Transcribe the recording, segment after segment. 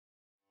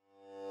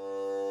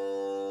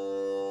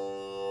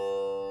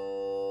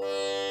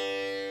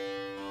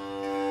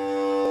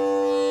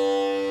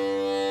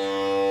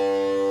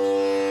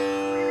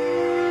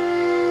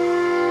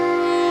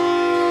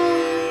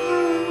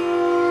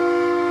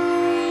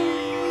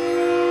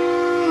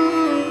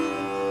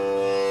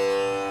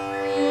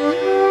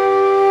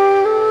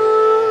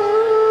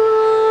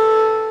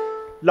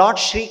Lord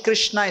Sri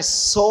Krishna is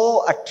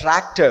so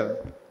attractive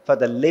for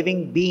the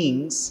living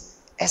beings,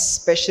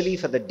 especially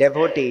for the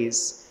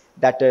devotees,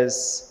 that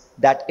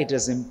it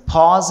is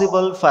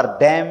impossible for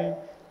them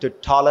to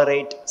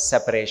tolerate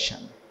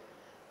separation.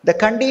 The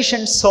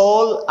conditioned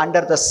soul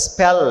under the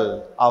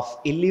spell of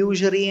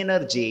illusory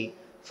energy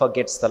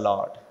forgets the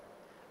Lord.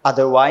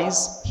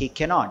 Otherwise, he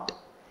cannot.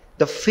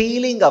 The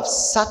feeling of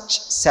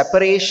such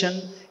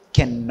separation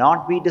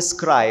cannot be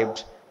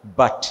described,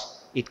 but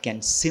it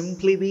can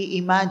simply be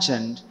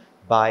imagined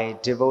by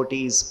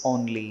devotees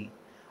only.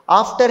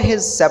 After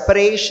his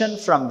separation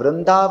from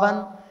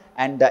Vrindavan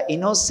and the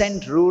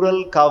innocent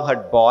rural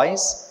cowherd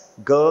boys,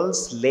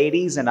 girls,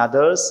 ladies and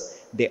others,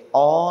 they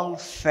all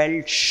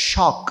felt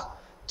shock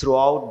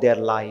throughout their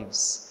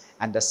lives.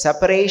 And the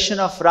separation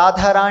of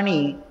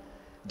Radharani,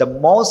 the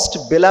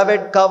most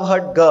beloved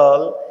cowherd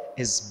girl,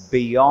 is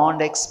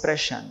beyond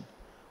expression.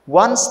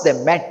 Once they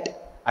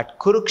met at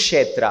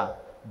Kurukshetra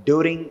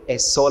during a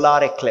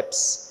solar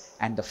eclipse,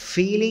 and the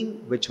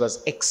feeling which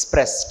was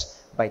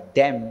expressed by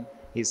them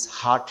is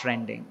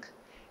heartrending.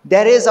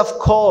 There is, of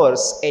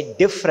course, a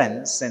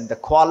difference in the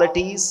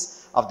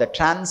qualities of the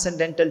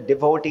transcendental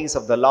devotees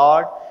of the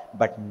Lord,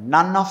 but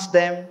none of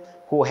them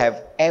who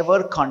have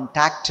ever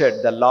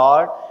contacted the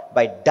Lord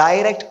by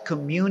direct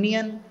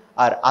communion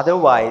or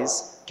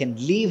otherwise can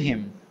leave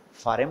him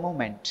for a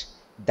moment.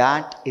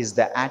 That is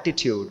the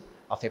attitude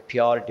of a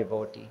pure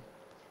devotee.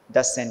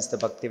 Thus ends the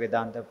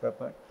Bhaktivedanta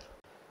purport.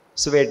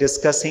 So we are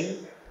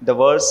discussing the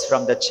verse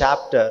from the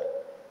chapter,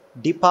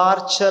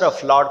 Departure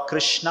of Lord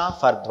Krishna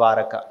for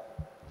Dwaraka.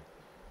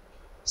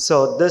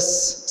 So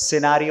this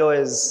scenario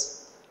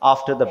is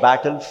after the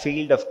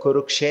battlefield of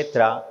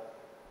Kurukshetra,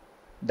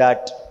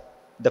 that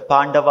the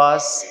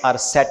Pandavas are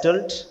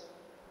settled.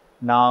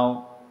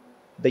 Now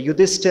the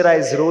Yudhishthira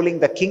is ruling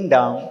the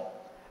kingdom,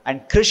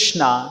 and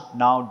Krishna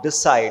now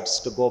decides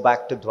to go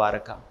back to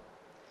Dwaraka.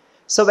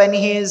 So when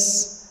he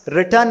is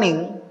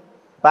returning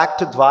back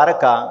to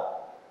Dwaraka,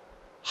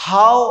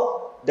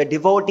 how the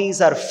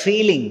devotees are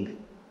feeling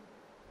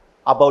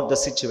about the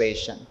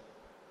situation,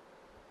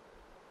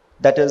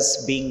 that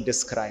is being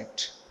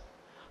described.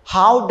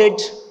 How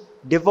did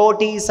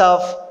devotees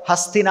of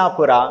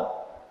Hastinapura,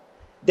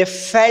 they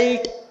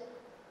felt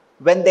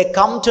when they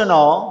come to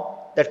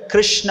know that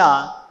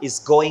Krishna is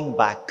going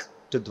back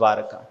to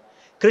Dwaraka.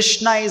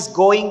 Krishna is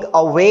going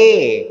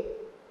away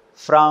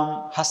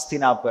from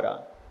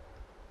Hastinapura.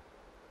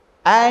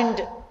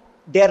 And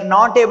they are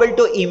not able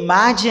to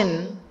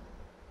imagine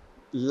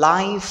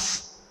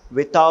life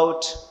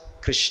without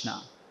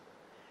Krishna.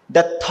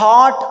 The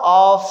thought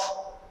of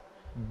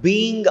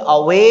being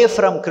away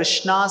from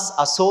Krishna's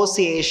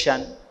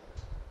association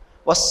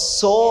was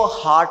so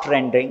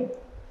heartrending.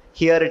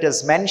 Here it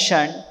is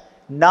mentioned,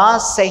 Na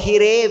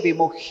sahire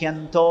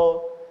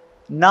vimuhyanto,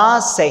 na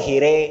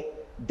sahire,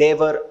 they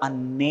were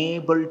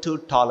unable to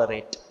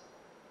tolerate.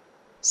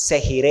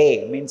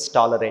 Sahire means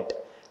tolerate.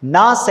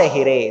 Na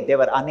sahire, they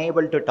were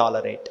unable to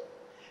tolerate.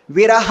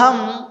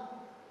 Viraham,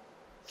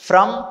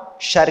 from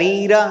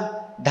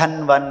Sharira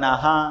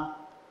Dhanvanaha,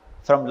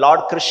 from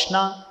Lord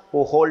Krishna,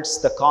 who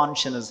holds the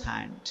conch in his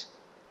hand.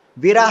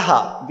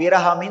 Viraha,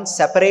 viraha means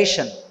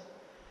separation.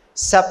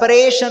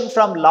 Separation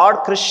from Lord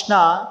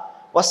Krishna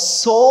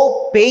was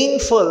so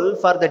painful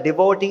for the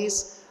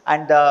devotees,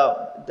 and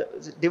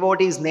the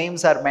devotees'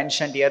 names are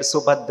mentioned here: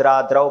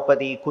 Subhadra,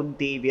 Draupadi,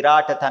 Kunti,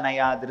 Virata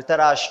Tanaya,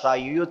 Dhritarashtra,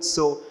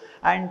 Yuyutsu,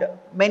 and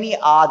many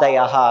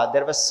Adayaha.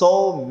 There were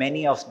so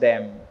many of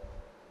them.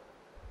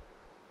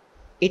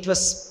 It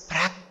was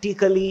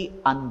practically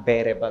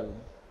unbearable.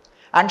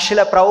 And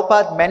Srila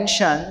Prabhupada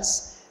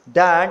mentions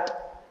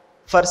that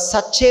for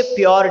such a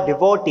pure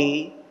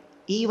devotee,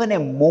 even a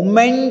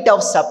moment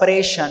of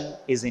separation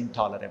is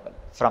intolerable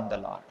from the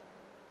Lord.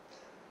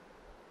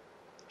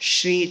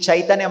 Sri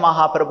Chaitanya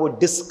Mahaprabhu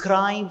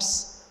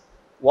describes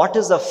what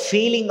is the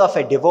feeling of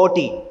a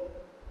devotee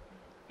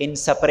in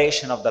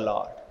separation of the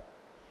Lord.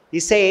 He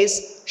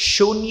says,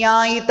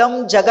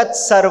 Shunyaitam Jagat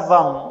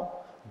Sarvam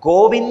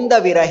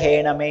Govinda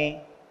Virahena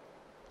Me.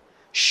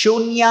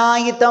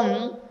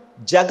 Shunyaitam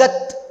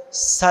Jagat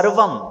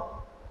Sarvam.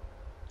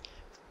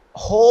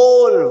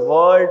 Whole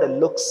world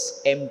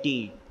looks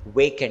empty,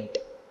 vacant.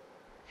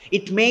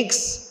 It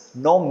makes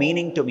no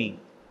meaning to me.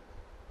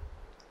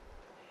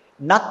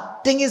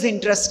 Nothing is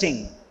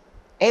interesting.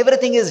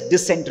 Everything is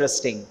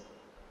disinteresting.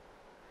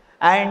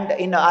 And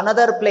in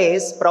another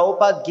place,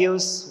 Prabhupada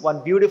gives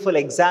one beautiful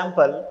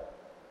example.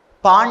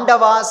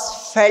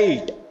 Pandavas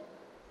felt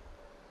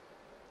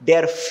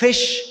their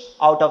fish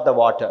out of the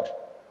water.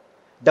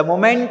 The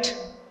moment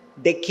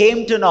they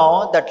came to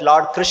know that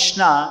Lord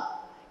Krishna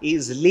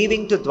is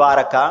leaving to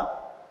Dwaraka,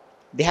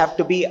 they have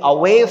to be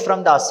away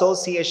from the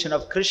association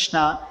of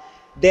Krishna.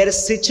 Their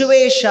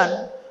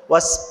situation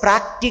was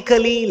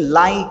practically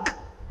like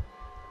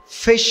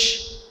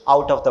fish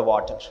out of the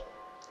water.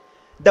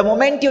 The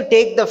moment you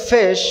take the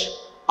fish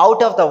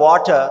out of the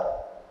water,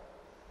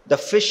 the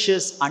fish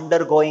is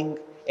undergoing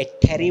a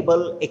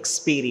terrible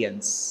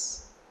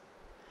experience.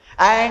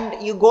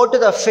 And you go to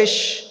the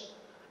fish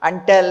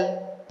and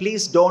tell,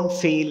 please don't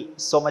feel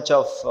so much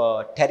of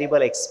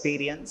terrible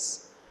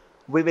experience.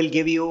 We will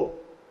give you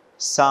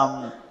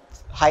some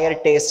higher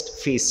taste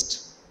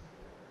feast.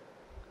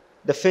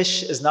 The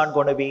fish is not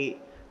going to be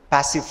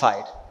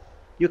pacified.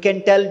 You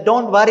can tell,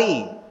 don't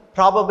worry,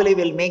 probably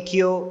will make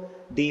you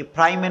the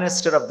prime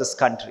minister of this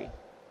country.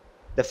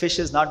 The fish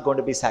is not going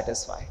to be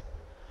satisfied.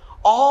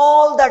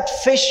 All that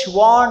fish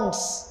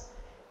wants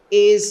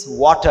is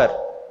water.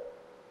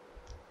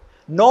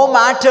 No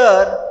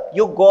matter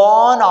you go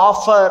on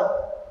offer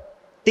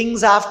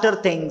things after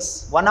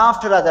things, one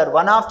after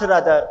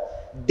other,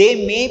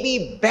 they may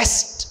be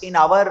best in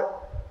our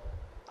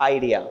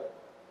idea.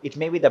 It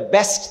may be the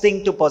best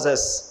thing to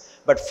possess.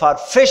 But for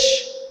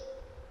fish,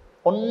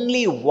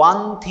 only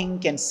one thing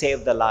can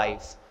save the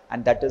life,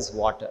 and that is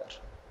water.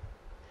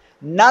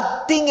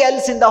 Nothing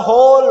else in the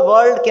whole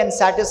world can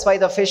satisfy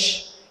the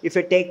fish if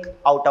you take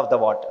out of the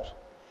water.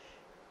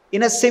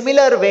 In a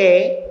similar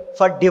way,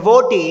 for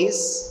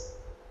devotees,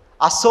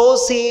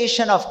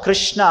 association of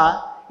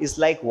Krishna is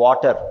like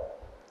water.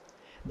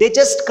 They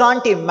just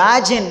can't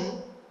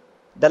imagine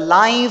the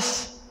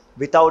life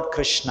without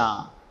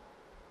Krishna.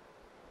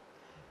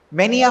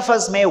 Many of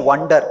us may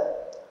wonder,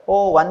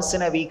 oh, once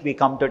in a week we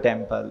come to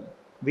temple.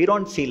 We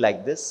don't feel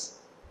like this.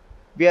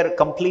 We are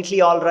completely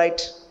all right.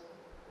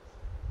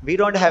 We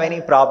don't have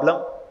any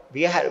problem.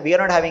 We are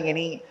not having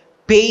any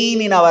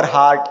pain in our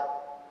heart.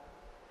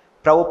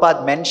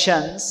 Prabhupada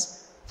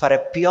mentions, for a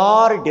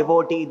pure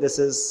devotee, this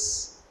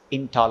is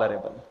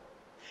intolerable.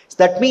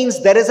 So that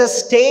means there is a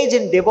stage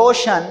in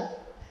devotion,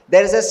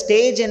 there is a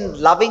stage in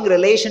loving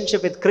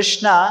relationship with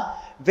Krishna,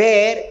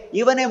 where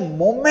even a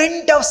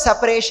moment of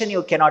separation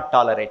you cannot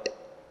tolerate.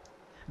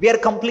 We are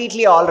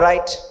completely all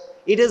right.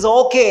 It is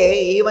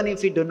okay even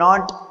if we do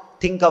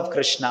not think of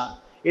Krishna.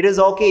 It is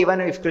okay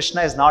even if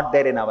Krishna is not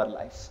there in our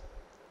life.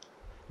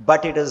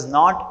 But it is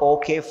not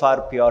okay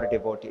for pure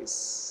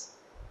devotees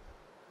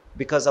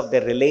because of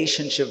their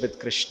relationship with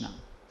Krishna.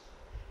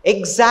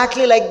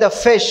 Exactly like the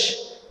fish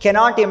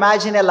cannot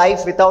imagine a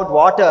life without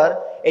water,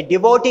 a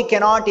devotee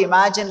cannot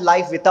imagine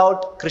life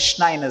without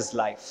Krishna in his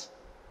life.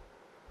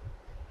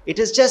 It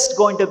is just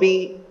going to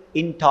be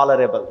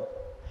intolerable.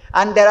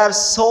 And there are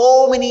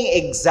so many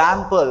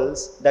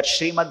examples that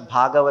Srimad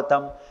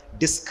Bhagavatam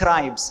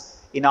describes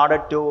in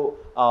order to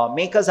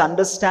make us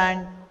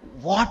understand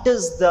what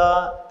is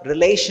the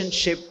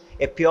relationship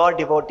a pure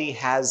devotee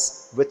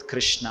has with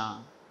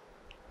Krishna.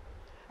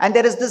 And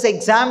there is this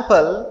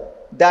example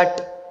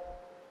that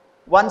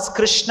once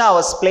Krishna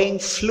was playing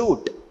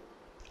flute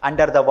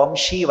under the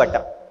Vamshi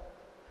Vata.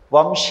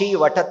 Vamshi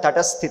Vata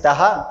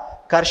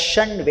Tatastitaha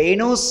Karshan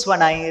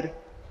Venuswanair.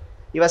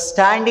 He was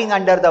standing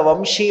under the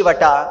Vamshi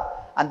Vata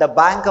on the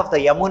bank of the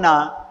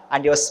Yamuna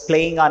and he was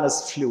playing on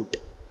his flute.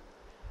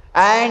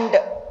 And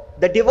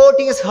the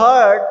devotees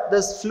heard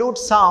this flute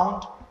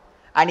sound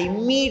and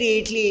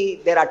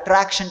immediately their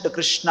attraction to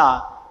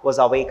Krishna was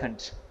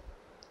awakened.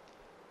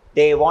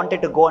 They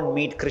wanted to go and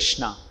meet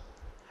Krishna.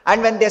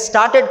 And when they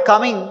started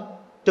coming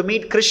to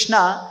meet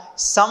Krishna,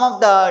 some of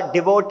the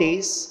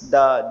devotees,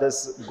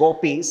 this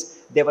gopis,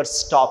 they were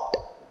stopped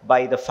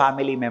by the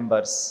family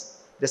members.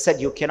 They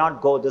said, you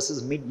cannot go, this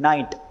is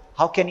midnight.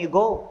 How can you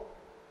go?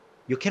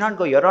 You cannot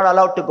go, you're not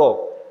allowed to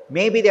go.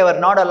 Maybe they were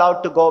not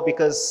allowed to go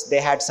because they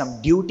had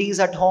some duties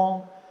at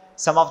home.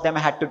 Some of them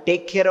had to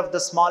take care of the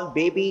small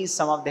babies.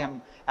 Some of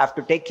them have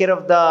to take care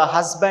of the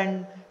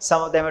husband.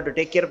 Some of them have to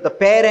take care of the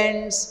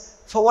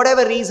parents. For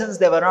whatever reasons,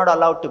 they were not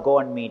allowed to go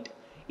and meet.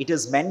 It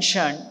is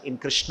mentioned in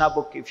Krishna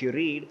book, if you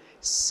read,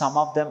 some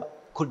of them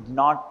could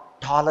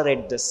not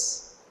tolerate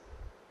this.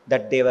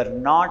 That they were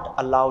not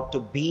allowed to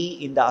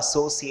be in the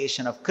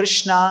association of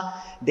Krishna.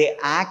 They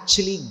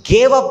actually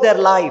gave up their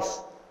life.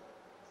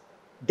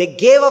 They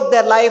gave up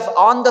their life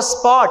on the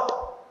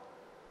spot.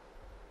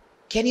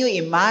 Can you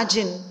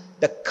imagine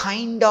the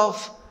kind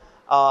of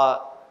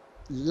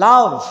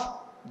love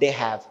they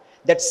have?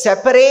 That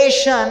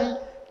separation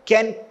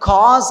can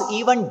cause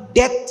even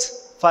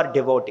death for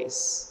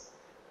devotees.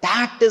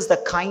 That is the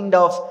kind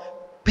of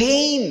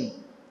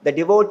pain the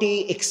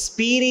devotee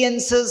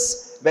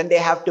experiences when they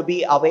have to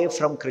be away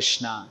from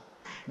Krishna.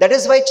 That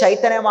is why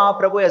Chaitanya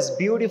Mahaprabhu has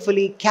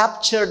beautifully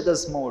captured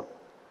this mood.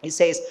 He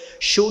says,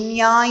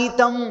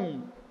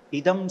 Shunyaitam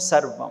idam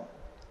sarvam.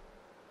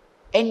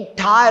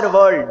 Entire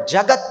world,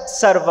 Jagat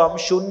sarvam,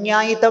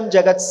 Shunyaitam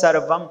Jagat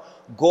sarvam,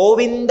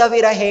 Govinda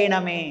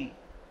virahena me.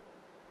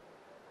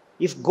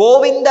 If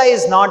Govinda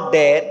is not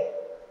there,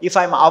 if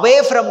I'm away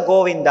from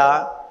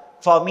Govinda,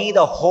 for me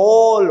the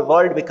whole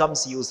world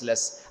becomes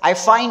useless. I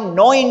find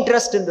no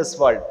interest in this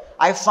world.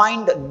 I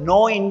find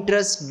no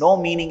interest, no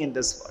meaning in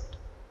this world.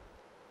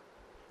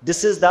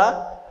 This is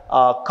the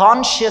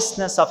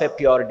consciousness of a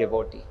pure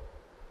devotee.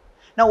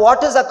 Now,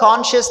 what is the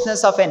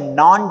consciousness of a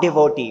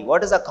non-devotee?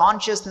 What is the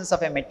consciousness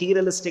of a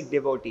materialistic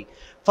devotee?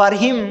 For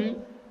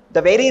him,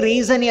 the very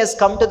reason he has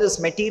come to this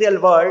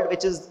material world,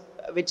 which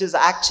is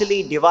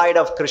actually devoid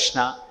of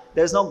Krishna,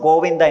 there is no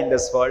Govinda in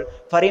this world.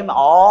 For him,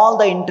 all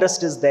the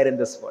interest is there in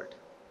this world.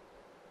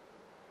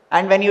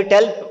 And when you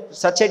tell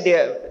such a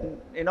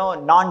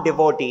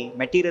non-devotee,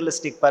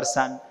 materialistic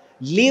person,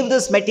 leave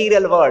this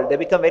material world, they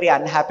become very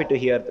unhappy to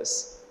hear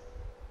this.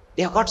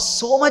 They have got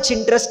so much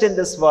interest in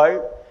this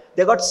world.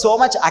 They've got so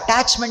much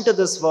attachment to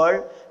this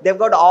world. They've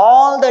got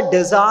all the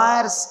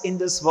desires in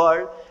this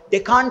world. They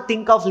can't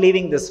think of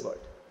leaving this world.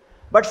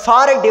 But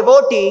for a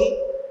devotee,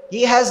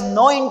 he has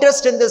no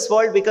interest in this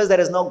world because there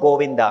is no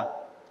Govinda.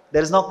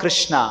 There is no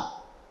Krishna.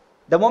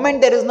 The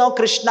moment there is no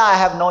Krishna, I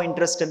have no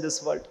interest in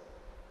this world.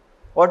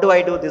 What do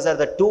I do? These are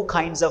the two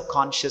kinds of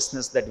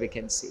consciousness that we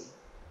can see.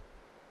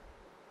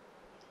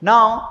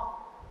 Now,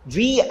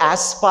 we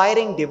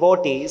aspiring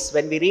devotees,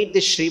 when we read the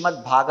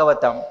Srimad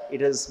Bhagavatam,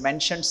 it is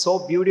mentioned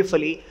so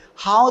beautifully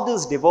how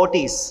these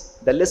devotees,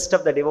 the list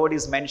of the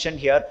devotees mentioned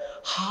here,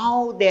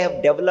 how they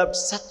have developed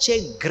such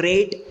a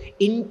great,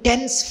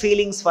 intense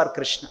feelings for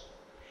Krishna.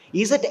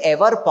 Is it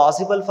ever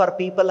possible for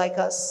people like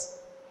us?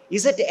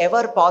 Is it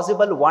ever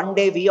possible one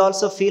day we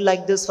also feel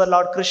like this for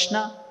Lord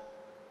Krishna?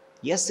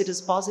 Yes, it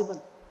is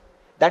possible.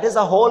 That is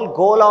the whole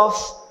goal of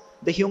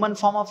the human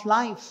form of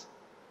life.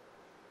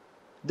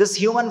 This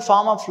human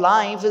form of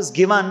life is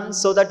given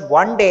so that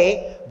one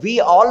day we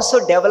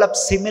also develop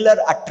similar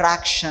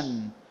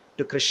attraction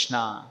to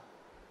Krishna.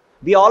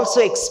 We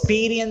also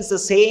experience the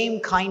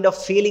same kind of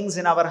feelings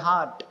in our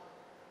heart.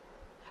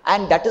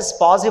 And that is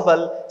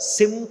possible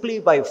simply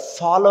by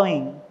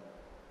following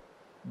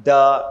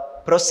the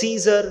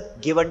procedure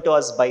given to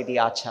us by the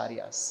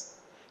Acharyas.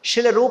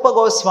 Srila Rupa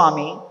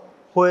Goswami,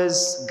 who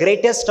is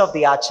greatest of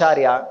the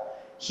Acharya,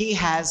 he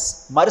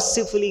has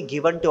mercifully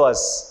given to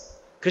us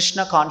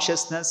Krishna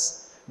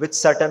consciousness with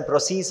certain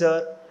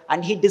procedure,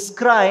 and he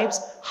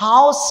describes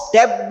how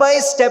step by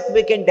step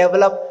we can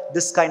develop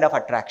this kind of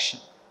attraction.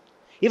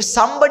 If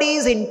somebody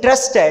is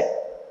interested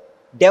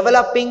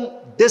developing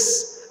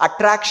this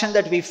attraction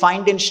that we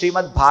find in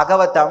Srimad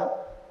Bhagavatam,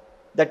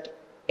 that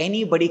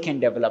anybody can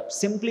develop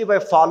simply by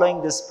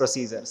following these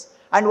procedures.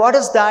 And what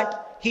is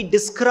that? He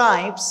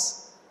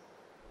describes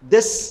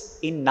this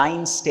in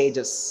 9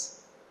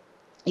 stages.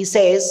 He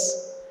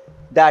says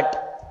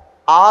that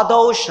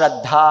Adau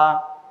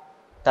Shraddha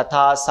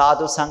Tatha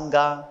Sadhu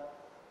Sangha.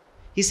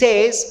 He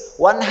says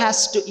one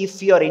has to,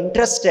 if you are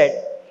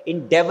interested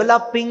in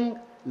developing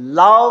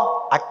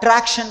love,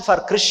 attraction for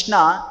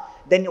Krishna,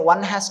 then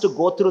one has to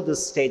go through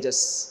these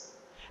stages.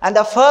 And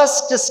the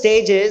first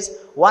stage is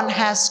one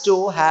has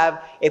to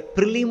have a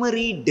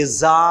preliminary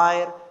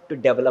desire to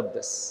develop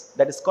this.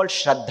 That is called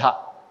Shraddha.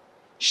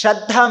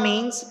 Shraddha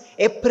means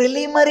a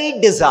preliminary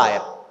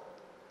desire.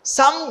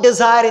 Some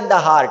desire in the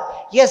heart.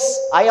 Yes,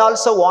 I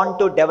also want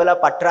to develop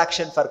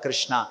attraction for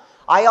Krishna.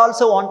 I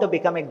also want to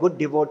become a good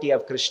devotee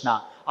of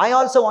Krishna. I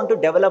also want to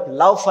develop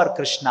love for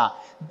Krishna.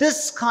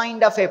 This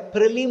kind of a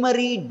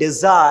preliminary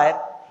desire,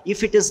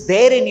 if it is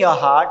there in your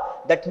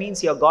heart, that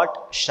means you have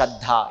got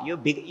Shraddha.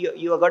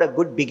 You have got a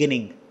good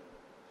beginning.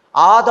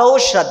 Adau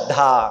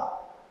Shraddha.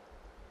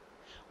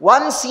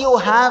 Once you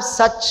have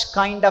such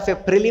kind of a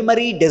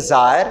preliminary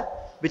desire,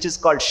 which is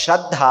called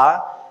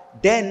Shraddha,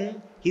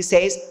 then he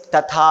says,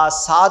 Tatha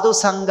Sadhu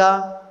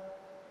Sangha.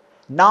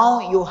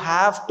 Now you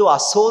have to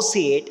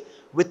associate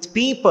with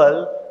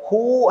people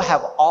who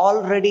have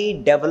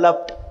already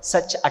developed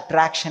such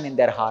attraction in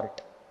their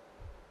heart.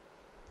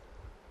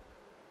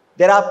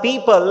 There are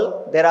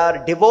people, there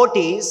are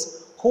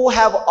devotees who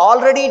have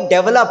already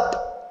developed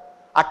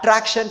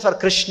attraction for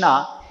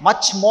Krishna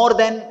much more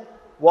than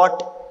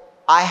what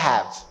I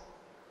have.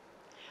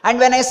 And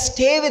when I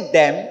stay with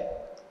them,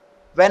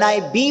 when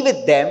I be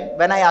with them,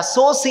 when I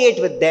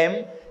associate with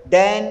them,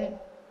 then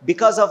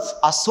because of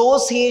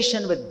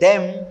association with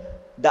them,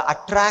 the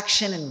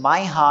attraction in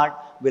my heart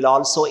will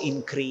also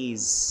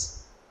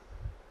increase.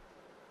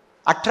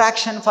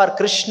 Attraction for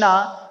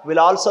Krishna will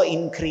also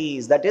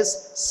increase. That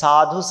is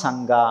Sadhu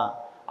Sangha.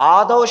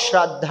 Adau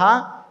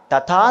Shraddha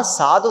Tatha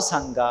Sadhu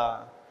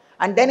Sangha.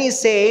 And then he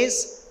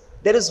says,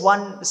 there is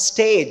one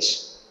stage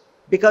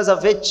because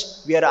of which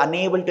we are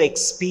unable to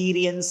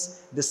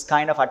experience this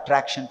kind of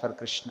attraction for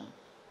Krishna.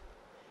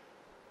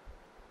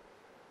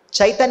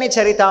 Chaitanya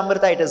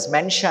Charitamrita, it is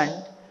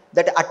mentioned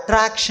that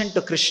attraction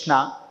to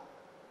Krishna,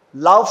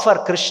 love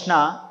for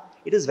Krishna,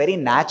 it is very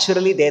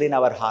naturally there in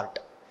our heart.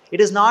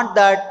 It is not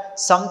that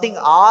something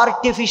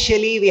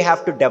artificially we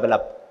have to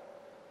develop.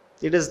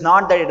 It is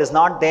not that it is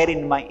not there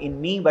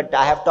in me, but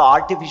I have to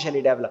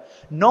artificially develop.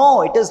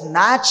 No, it is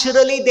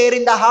naturally there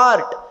in the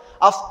heart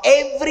of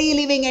every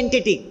living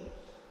entity.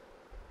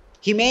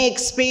 He may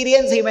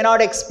experience, he may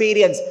not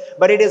experience,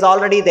 but it is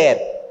already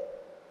there.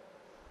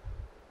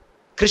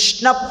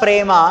 Krishna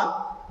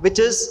Prema, which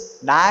is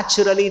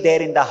naturally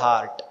there in the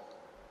heart.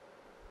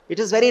 It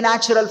is very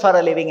natural for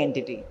a living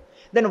entity.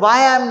 Then why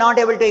I am not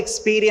able to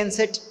experience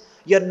it?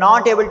 You are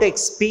not able to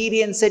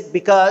experience it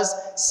because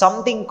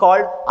something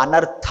called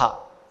anartha.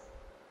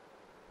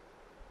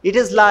 It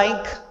is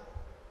like,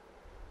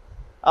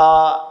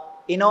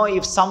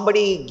 if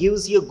somebody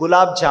gives you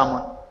gulab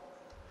jamun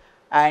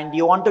and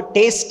you want to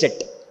taste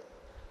it,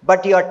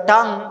 but your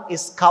tongue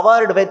is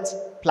covered with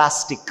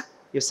plastic.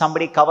 If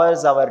somebody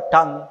covers our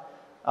tongue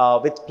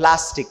with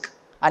plastic,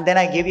 and then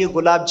I give you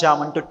gulab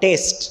jamun to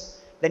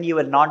taste, then you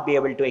will not be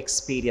able to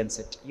experience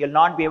it. You will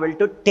not be able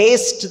to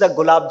taste the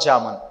gulab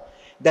jamun.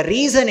 The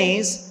reason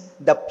is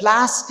the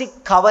plastic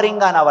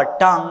covering on our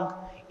tongue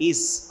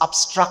is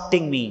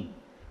obstructing me.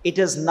 It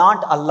is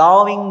not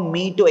allowing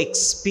me to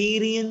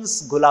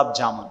experience gulab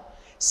jamun.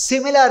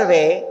 Similar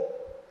way,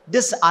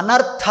 this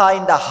anartha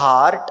in the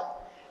heart,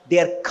 they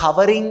are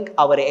covering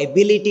our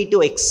ability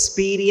to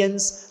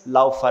experience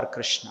love for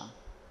Krishna.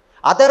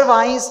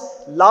 Otherwise,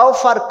 love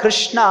for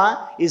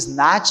Krishna is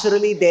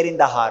naturally there in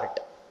the heart.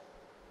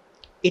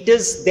 It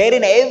is there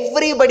in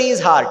everybody's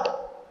heart.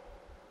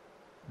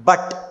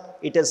 But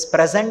it is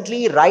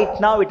presently, right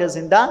now, it is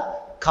in the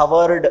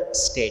covered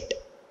state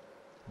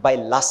by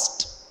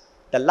lust.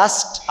 The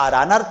lust or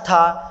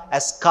anartha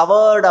has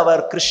covered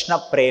our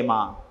Krishna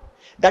prema.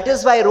 That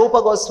is why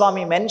Rupa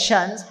Goswami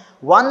mentions,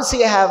 once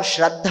you have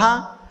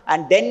Shraddha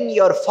and then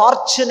you are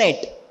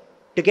fortunate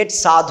to get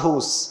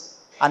sadhus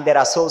and their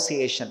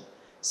association.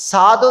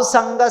 Sadhu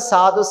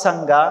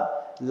Sangha,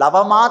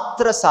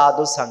 Lavamatra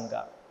Sadhu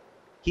Sangha.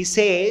 He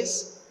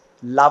says,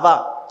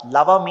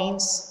 Lava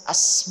means a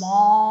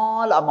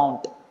small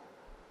amount.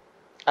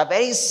 A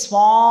very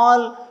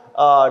small,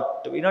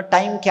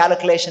 time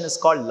calculation is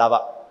called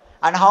lava.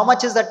 And how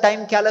much is the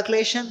time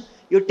calculation?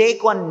 You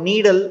take one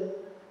needle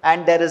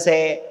and there is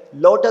a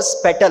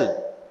lotus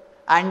petal.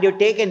 And you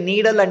take a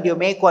needle and you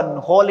make one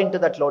hole into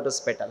that lotus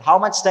petal. How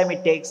much time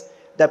it takes?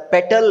 The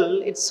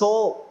petal, it's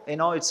so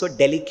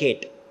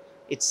delicate.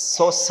 It's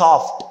so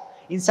soft.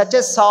 In such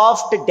a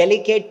soft,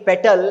 delicate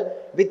petal,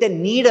 with a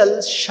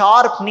needle,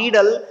 sharp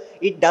needle,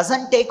 it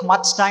doesn't take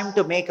much time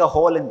to make a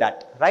hole in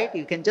that, right?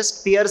 You can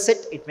just pierce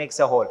it, it makes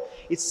a hole.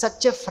 It's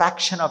such a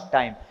fraction of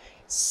time.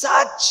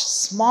 Such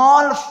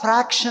small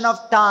fraction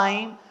of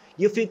time,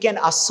 if you can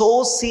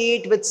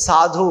associate with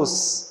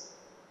sadhus.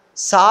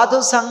 Sadhu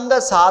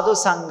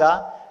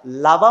Sangha,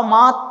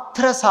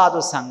 Lavamatra Sadhu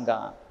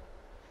Sangha.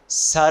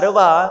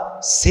 Sarva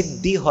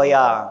Siddhi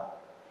Hoya.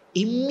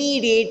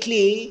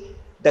 Immediately,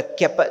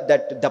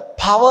 the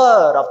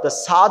power of the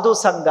Sadhu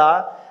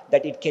Sangha,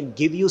 that it can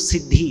give you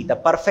Siddhi, the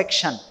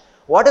perfection.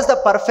 What is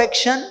the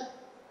perfection?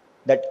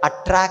 That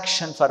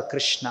attraction for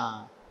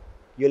Krishna,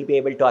 you will be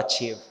able to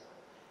achieve.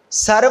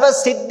 Sarva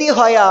Siddhi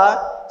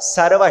Hoya,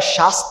 Sarva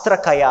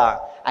Shastra Kaya.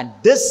 And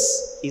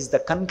this is the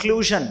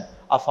conclusion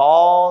of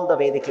all the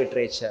Vedic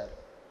literature.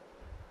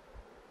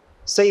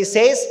 So he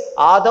says,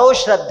 Adau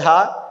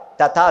Shraddha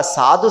Tata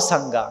Sadhu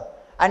Sangha.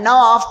 And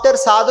now after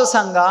Sadhu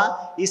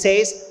Sangha, he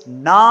says,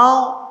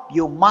 now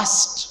you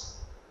must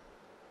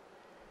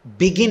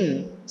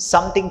begin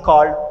something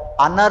called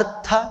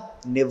Anartha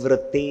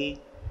Nivritti.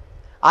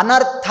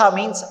 Anartha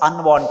means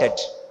unwanted.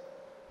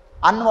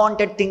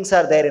 Unwanted things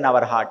are there in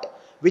our heart,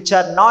 which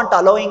are not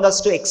allowing us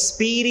to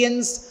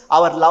experience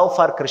our love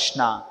for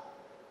Krishna.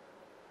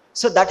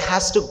 So that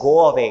has to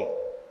go away.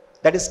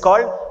 That is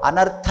called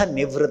Anartha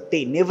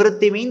Nivritti.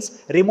 Nivritti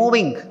means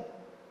removing,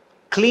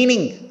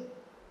 cleaning.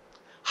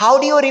 How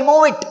do you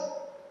remove it?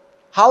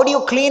 How do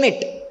you clean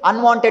it?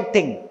 Unwanted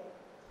thing.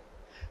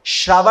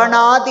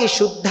 Shravanadi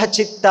Shuddha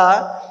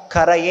Chitta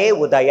Karaye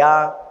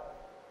Udaya.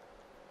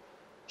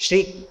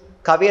 Shri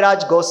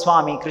Kaviraj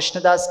Goswami,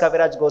 Krishnadas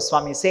Kaviraj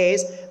Goswami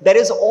says, there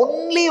is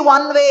only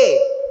one way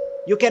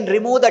you can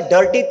remove the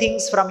dirty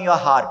things from your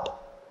heart.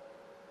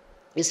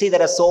 You see,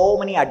 there are so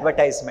many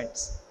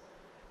advertisements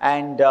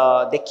and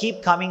they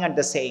keep coming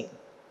and saying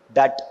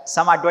that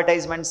some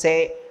advertisements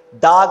say,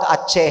 Daag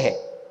Acche Hai.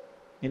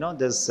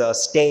 This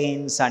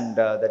stains and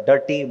the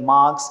dirty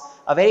marks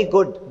are very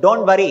good.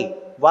 Don't worry.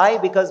 Why?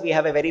 Because we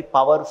have a very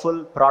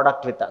powerful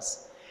product with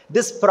us.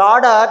 This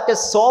product is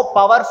so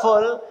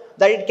powerful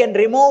that it can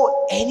remove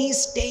any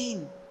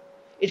stain.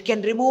 It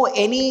can remove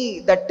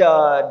any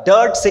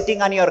dirt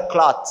sitting on your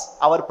clothes.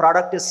 Our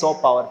product is so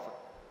powerful.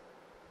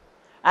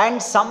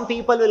 And some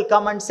people will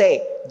come and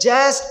say,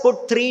 just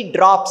put 3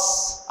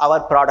 drops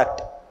our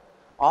product.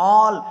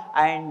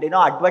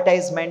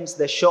 Advertisements,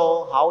 they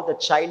show how the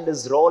child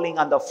is rolling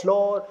on the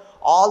floor,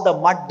 all the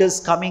mud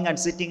is coming and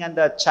sitting on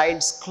the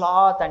child's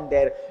cloth, and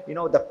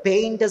the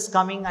paint is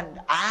coming,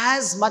 and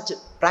as much,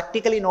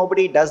 practically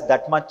nobody does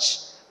that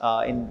much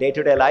in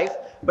day-to-day life.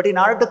 But in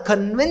order to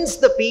convince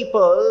the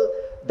people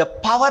the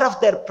power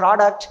of their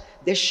product,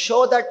 they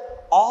show that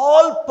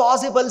all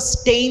possible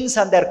stains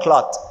on their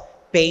cloth,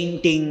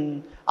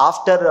 painting,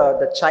 after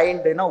the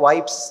child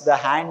wipes the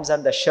hands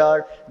and the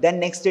shirt, then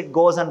next it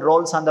goes and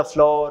rolls on the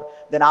floor,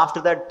 then after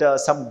that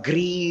some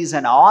grease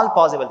and all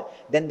possible,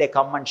 then they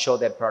come and show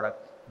their product.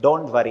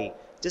 Don't worry,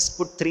 just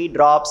put 3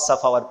 drops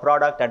of our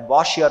product and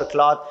wash your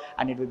cloth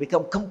and it will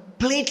become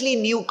completely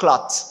new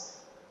cloths.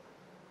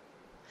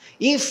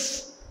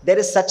 If there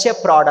is such a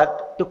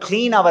product to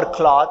clean our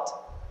cloth,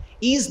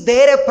 is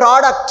there a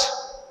product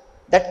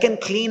that can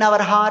clean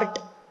our heart?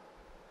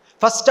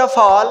 First of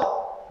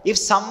all, if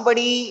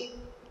somebody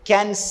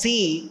can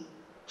see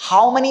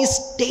how many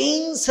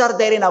stains are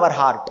there in our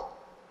heart,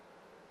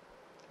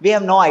 we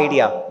have no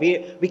idea.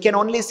 We can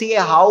only see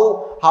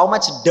how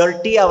much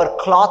dirty our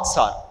clothes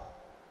are.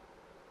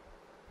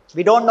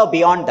 We don't know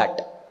beyond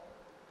that.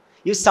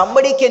 If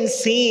somebody can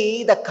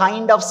see the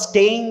kind of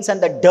stains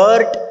and the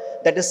dirt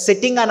that is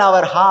sitting on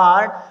our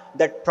heart,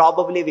 that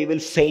probably we will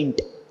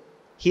faint.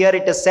 Here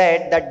it is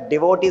said that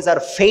devotees are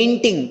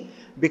fainting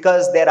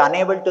because they are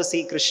unable to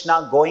see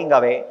Krishna going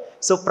away.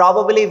 So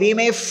probably we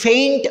may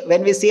faint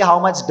when we see how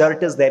much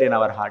dirt is there in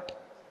our heart.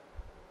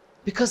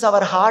 Because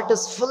our heart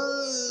is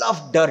full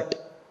of dirt.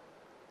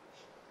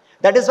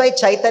 That is why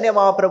Chaitanya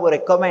Mahaprabhu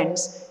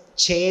recommends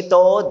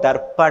Cheto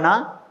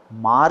Darpana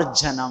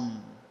Marjanam.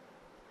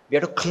 We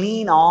have to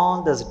clean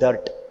all this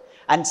dirt.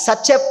 And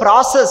such a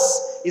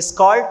process is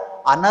called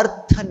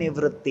Anartha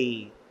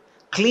Nivritti.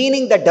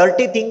 Cleaning the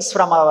dirty things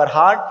from our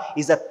heart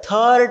is a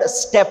third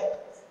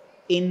step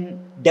in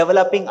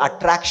developing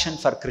attraction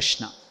for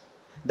Krishna.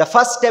 The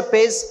first step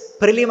is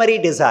preliminary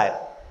desire.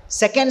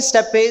 Second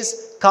step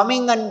is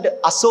coming and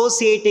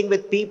associating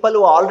with people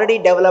who already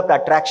developed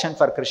attraction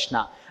for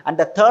Krishna. And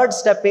the third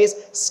step is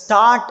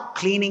start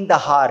cleaning the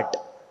heart.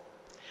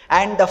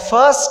 And the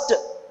first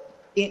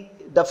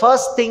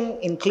thing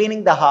in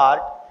cleaning the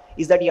heart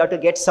is that you have to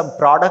get some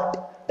product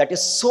that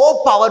is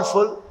so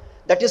powerful,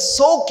 that is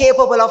so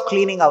capable of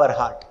cleaning our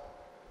heart.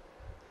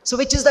 So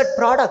which is that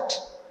product?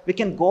 We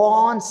can go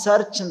on,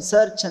 search and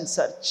search and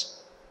search.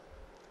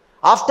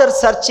 After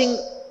searching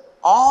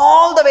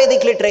all the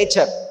Vedic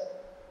literature,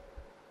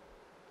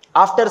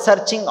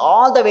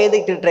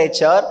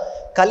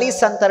 Kali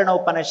Santarana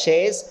Upanishad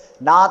says,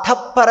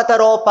 Natha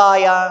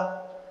Parataropaya,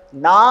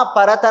 Na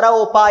Paratara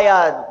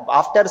Upaya.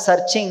 After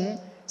searching,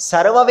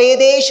 Sarva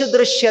Vedeshu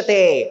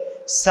Drishyate,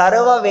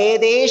 Sarva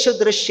Vedeshu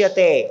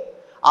Drishyate.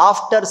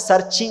 After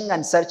searching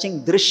and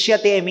searching,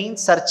 Drishyate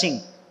means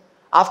searching.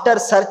 After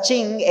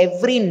searching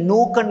every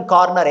nook and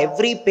corner,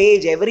 every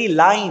page, every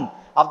line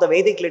of the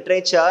Vedic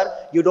literature,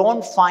 you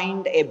don't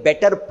find a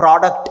better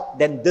product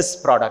than this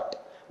product.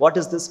 What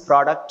is this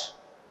product?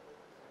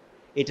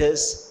 It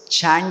is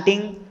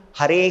chanting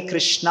Hare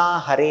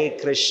Krishna,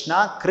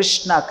 Krishna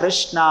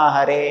Krishna,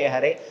 Hare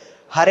Hare,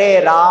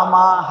 Hare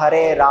Rama,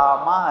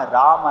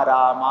 Rama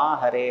Rama,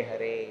 Hare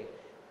Hare.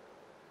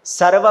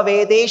 Sarva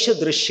Vedeshu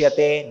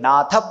Drishyate,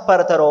 Natha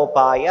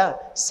Parataropaya,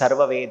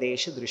 Sarva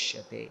Vedeshu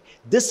Drishyate.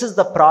 This is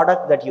the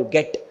product that you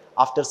get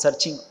after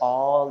searching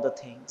all the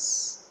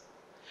things.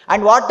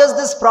 And what does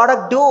this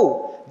product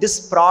do?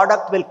 This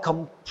product will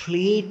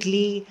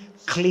completely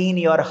clean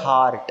your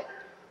heart.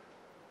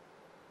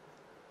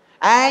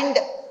 And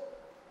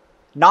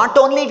not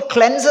only it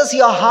cleanses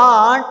your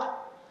heart,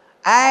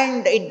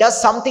 and it does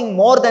something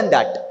more than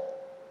that.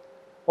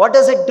 What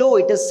does it do?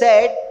 It is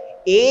said,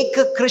 Ek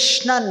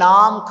Krishna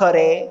Naam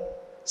Kare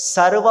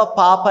Sarva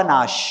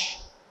Papanash.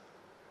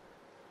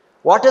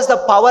 What is the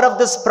power of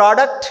this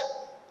product?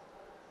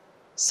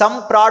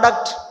 Some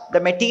product, the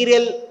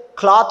material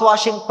cloth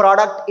washing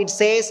product, it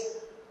says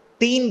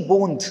 3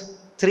 boond,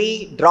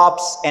 3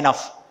 drops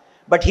enough.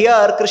 But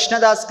here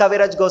Krishnadas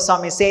Kaviraj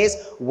Goswami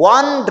says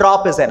 1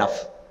 drop is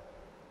enough.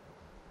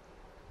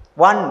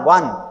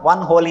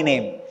 One holy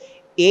name.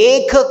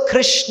 Ek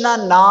Krishna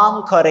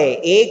Naam Kare,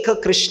 Ek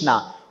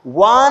Krishna.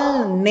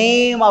 One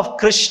name of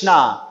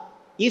Krishna,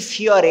 if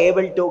you are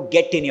able to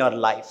get in your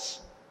life.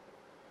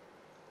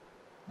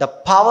 The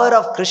power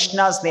of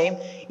Krishna's name,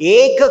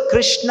 Ek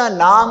Krishna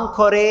Naam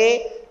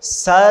Kare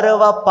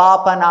Sarva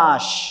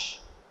Papanash.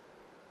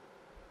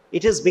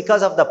 It is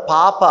because of the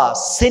papa,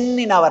 sin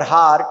in our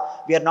heart,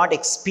 we are not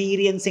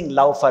experiencing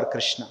love for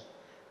Krishna.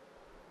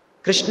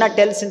 Krishna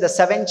tells in the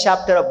 7th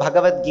chapter of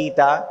Bhagavad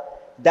Gita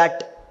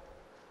that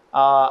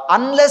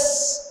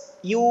unless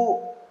you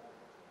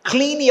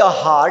clean your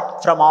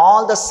heart from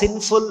all the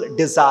sinful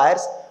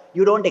desires,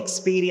 you don't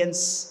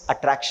experience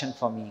attraction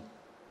for me.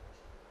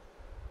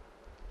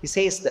 He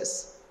says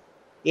this,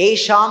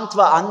 Esham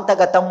tva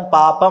antagatam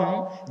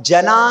papam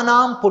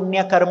jananam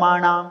punya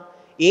karmanam.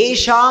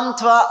 Esham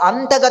tva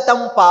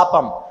antagatam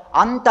papam.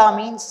 Anta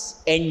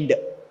means end.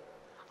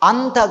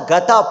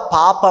 Antagata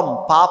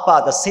papam,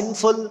 papa, the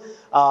sinful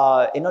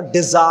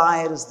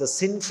desires, the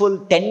sinful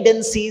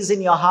tendencies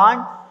in your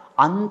heart.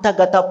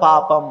 Antagata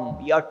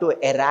papam, you have to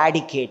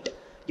eradicate,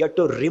 you have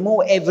to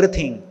remove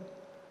everything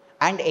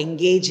and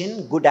engage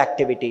in good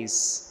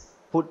activities.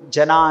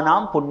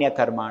 Jananam punya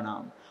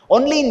karmanam.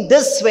 Only in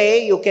this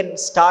way you can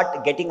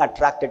start getting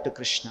attracted to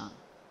Krishna.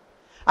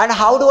 And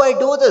how do I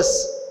do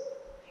this?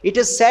 It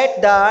is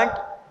said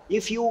that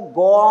if you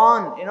go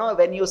on,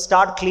 when you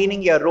start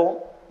cleaning your room,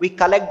 we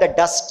collect the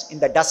dust in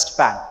the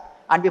dustpan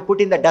and we put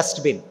in the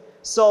dustbin.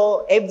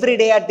 So every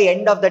day at the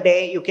end of the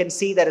day, you can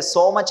see there is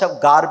so much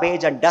of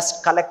garbage and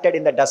dust collected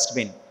in the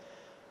dustbin.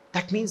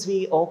 That means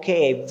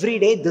every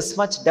day this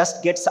much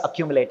dust gets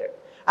accumulated.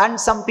 And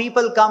some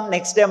people come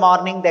next day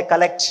morning, they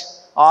collect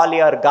all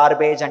your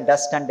garbage and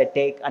dust and they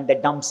take and they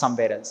dump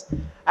somewhere else.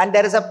 And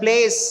there is a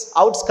place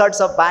outskirts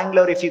of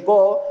Bangalore, if you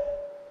go,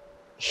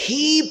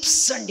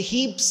 heaps and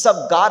heaps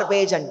of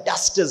garbage and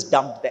dust is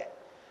dumped there.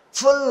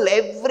 Full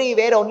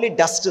everywhere, only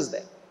dust is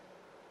there.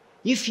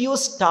 If you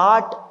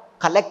start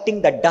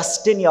collecting the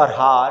dust in your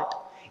heart,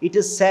 it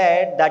is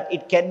said that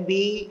it can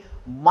be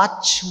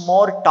much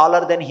more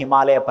taller than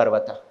Himalaya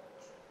Parvata.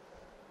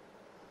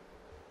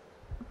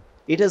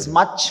 It is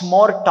much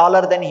more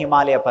taller than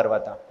Himalaya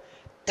Parvata.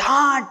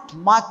 That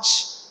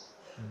much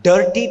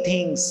dirty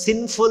things,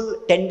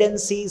 sinful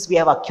tendencies we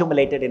have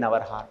accumulated in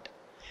our heart.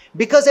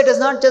 Because it is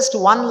not just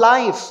one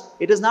life.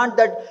 It is not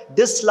that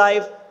this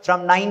life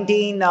from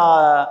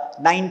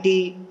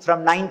 1990,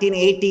 from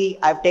 1980,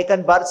 I've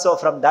taken birth, so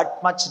from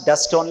that much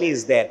dust only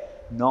is there.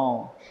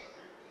 No.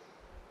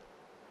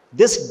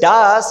 This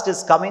dust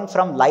is coming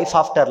from life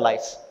after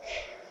life.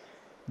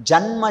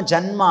 Janma,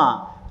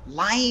 janma,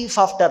 life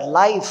after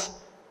life.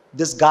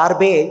 This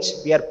garbage,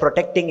 we are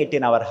protecting it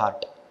in our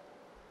heart.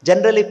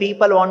 Generally,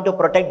 people want to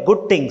protect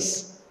good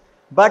things.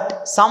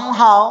 But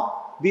somehow,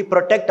 we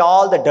protect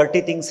all the dirty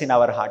things in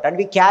our heart. And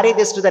we carry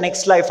this to the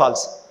next life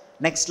also.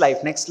 Next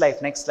life, next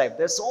life, next life.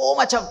 There's so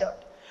much of dirt.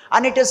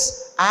 And it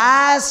is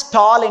as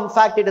tall, in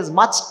fact, it is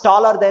much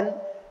taller than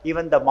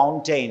even the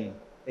mountain,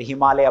 the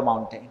Himalaya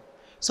mountain.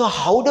 So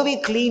how do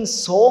we clean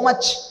so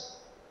much?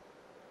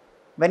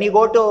 When you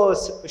go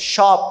to a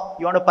shop,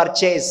 you want to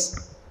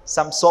purchase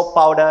some soap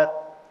powder,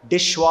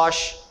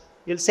 dishwash,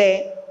 you'll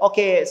say,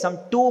 okay, some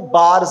 2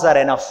 bars are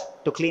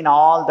enough to clean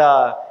all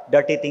the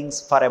dirty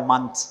things for a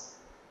month.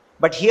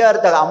 But here,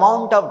 the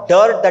amount of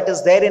dirt that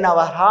is there in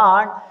our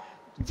heart,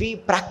 we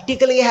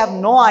practically have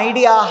no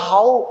idea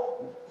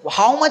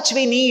how much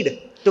we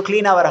need to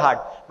clean our heart.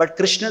 But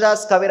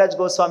Krishnadas Kaviraj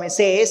Goswami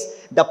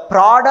says, the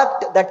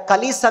product that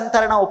Kali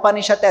Santarana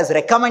Upanishad has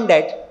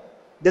recommended,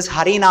 this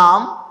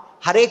Harinam,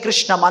 Hare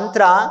Krishna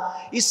mantra,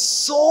 is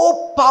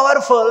so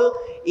powerful.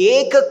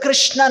 Eka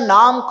Krishna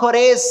Naam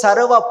Kore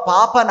Sarva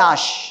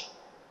Papanash.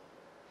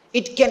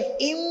 It can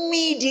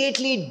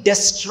immediately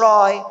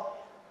destroy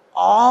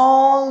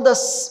all the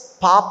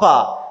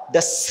papa,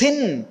 the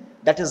sin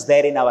that is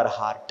there in our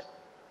heart.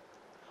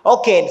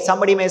 Okay,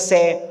 somebody may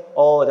say,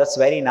 oh, that's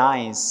very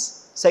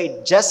nice. So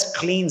it just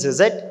cleans, is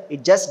it?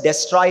 It just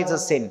destroys the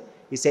sin.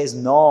 He says,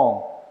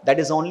 no, that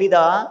is only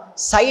the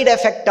side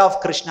effect of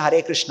Krishna,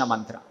 Hare Krishna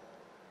mantra.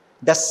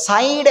 The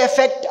side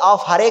effect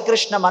of Hare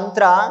Krishna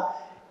mantra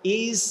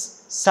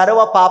is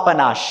Sarva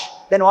Papanash.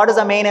 Then what is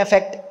the main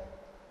effect?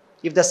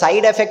 If the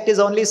side effect is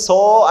only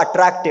so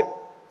attractive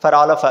for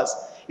all of us,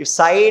 if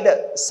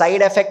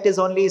side effect is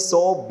only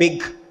so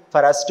big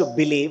for us to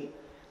believe,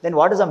 then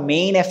what is the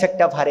main effect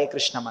of Hare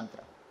Krishna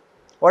mantra?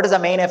 What is the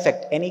main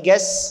effect? Any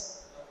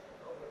guess?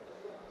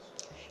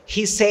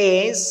 He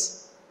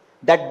says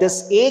that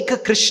this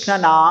Eka Krishna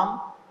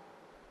Naam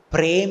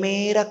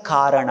Premera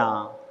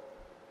Karana.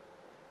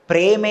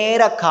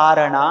 Premera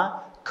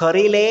Karana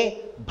Karile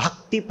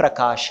Bhakti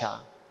Prakasha.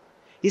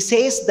 He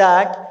says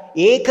that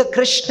Eka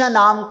Krishna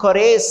Naam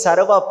Kore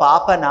Sarva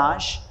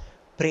Papanash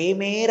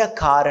Premera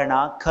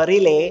Karana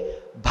Karile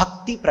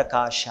Bhakti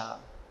Prakasha.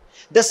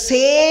 The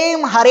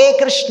same Hare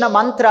Krishna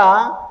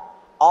mantra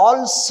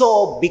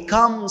also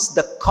becomes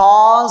the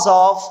cause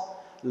of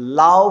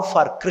love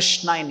for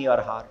Krishna in your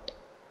heart.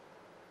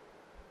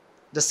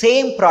 The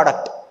same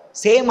product,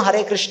 same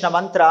Hare Krishna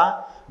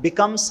mantra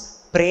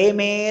becomes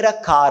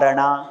Premera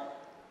Karana.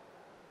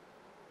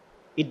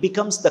 It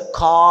becomes the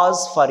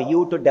cause for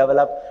you to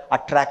develop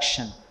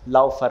attraction,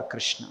 love for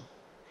Krishna.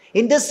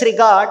 In this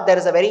regard, there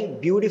is a very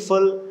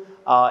beautiful,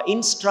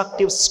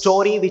 instructive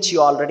story which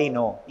you already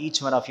know.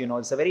 Each one of you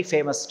knows. It's a very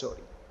famous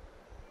story.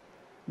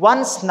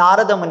 Once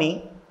Narada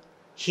Muni,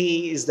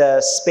 he is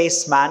the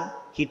spaceman.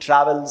 He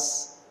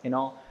travels,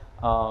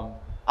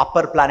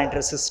 upper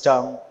planetary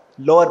system,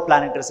 lower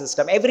planetary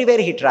system. Everywhere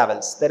he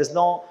travels. There is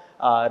no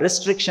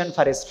restriction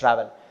for his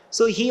travel.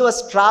 So he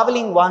was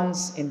traveling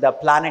once in the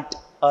planet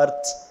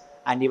Earth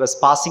and he was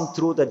passing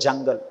through the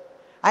jungle.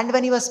 And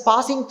when he was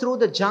passing through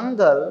the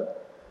jungle,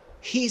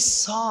 he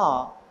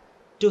saw,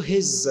 to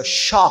his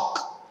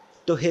shock,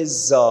 to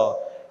his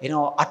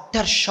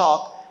utter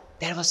shock,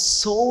 there were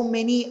so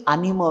many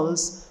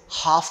animals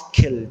half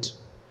killed.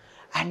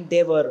 And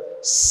they were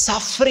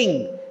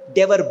suffering,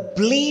 they were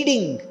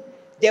bleeding,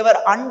 they were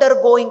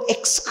undergoing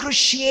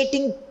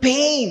excruciating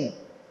pain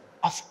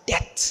of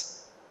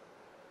death.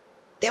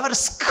 They were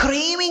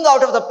screaming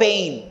out of the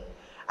pain.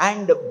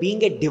 And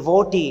being a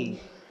devotee,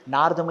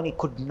 Narada Muni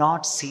could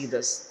not see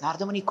this.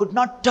 Narada Muni could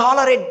not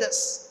tolerate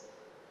this.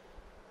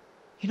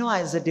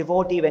 As a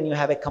devotee, when you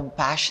have a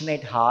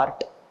compassionate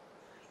heart,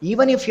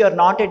 even if you are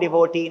not a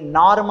devotee,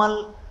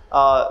 normal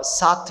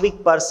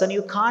sattvic person,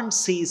 you can't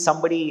see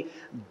somebody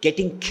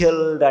getting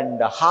killed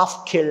and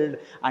half killed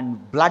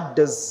and blood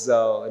is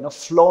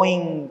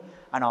flowing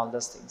and all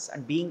those things.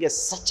 And being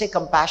such a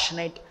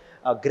compassionate,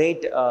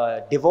 great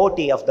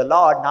devotee of the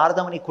Lord,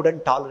 Narada Muni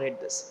couldn't tolerate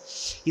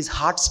this. His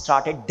heart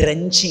started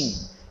drenching.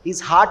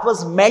 His heart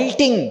was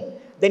melting.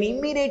 Then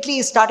immediately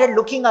he started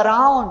looking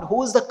around.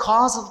 Who is the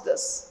cause of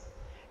this?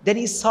 Then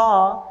he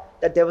saw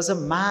that there was a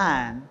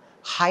man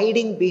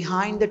hiding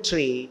behind the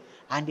tree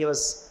and he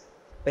was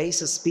very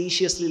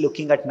suspiciously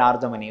looking at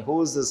Narada Muni.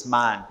 Who is this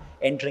man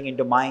entering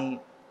into my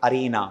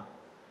arena?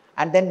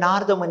 And then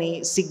Narada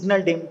Muni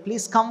signaled him,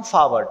 please come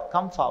forward,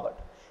 come forward.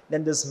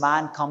 Then this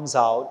man comes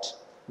out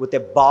with a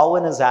bow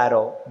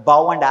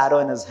and arrow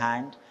in his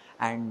hand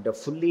and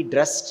fully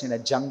dressed in a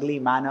jungly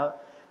manner.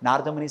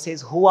 Narada Muni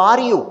says, who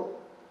are you?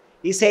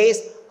 He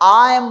says,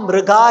 I am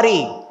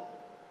Mrigari.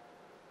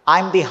 I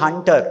am the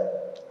hunter.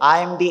 I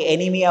am the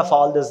enemy of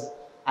all these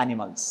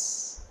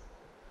animals.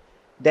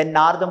 Then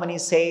Narada Muni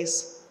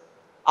says,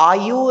 are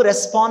you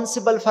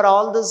responsible for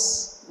all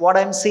this, what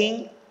I am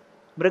seeing?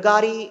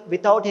 Mrigari,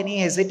 without any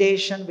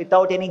hesitation,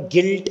 without any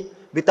guilt,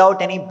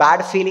 without any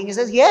bad feeling, he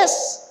says,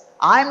 yes,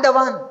 I am the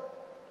one.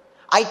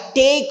 I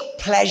take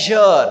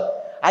pleasure,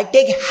 I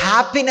take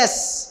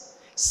happiness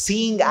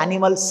seeing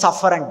animals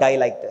suffer and die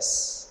like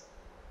this.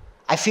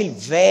 I feel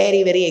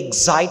very, very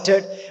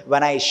excited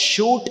when I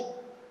shoot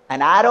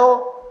an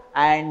arrow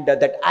and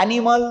that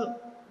animal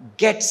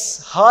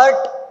gets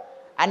hurt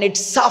and it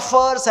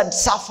suffers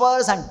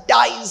and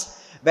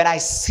dies. When I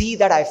see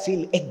that, I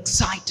feel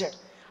excited.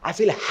 I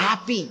feel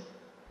happy.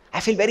 I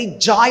feel very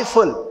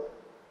joyful.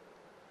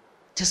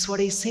 Just what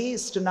he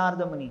says to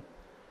Narada Muni.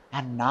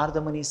 And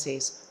Narada Muni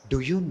says, do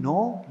you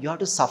know you have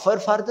to suffer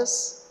for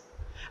this?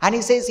 And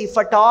he says, if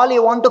at all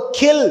you want to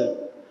kill,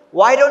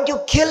 why don't you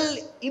kill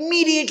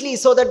immediately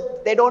so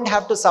that they don't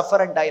have to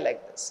suffer and die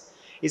like this?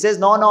 He says,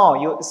 no,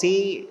 you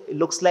see, it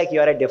looks like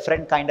you are a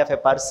different kind of a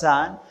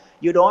person.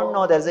 You don't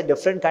know there's a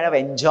different kind of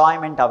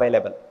enjoyment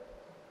available.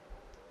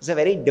 It's a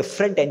very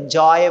different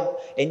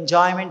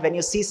enjoyment when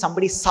you see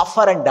somebody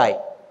suffer and die.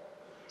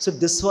 So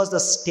this was the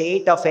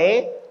state of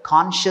a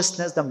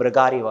consciousness the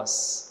Mrigari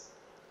was.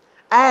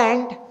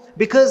 And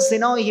because,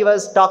 he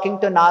was talking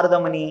to Narada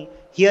Muni,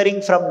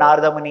 hearing from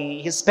Narada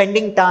Muni, he's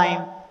spending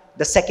time.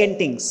 The second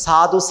thing,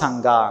 Sadhu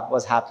Sangha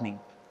was happening.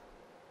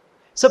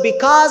 So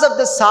because of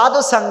the Sadhu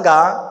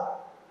Sangha,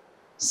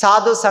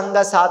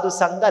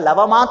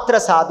 Lavamatra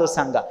Sadhu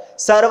Sangha,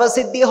 Sarva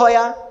Siddhi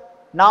Hoya.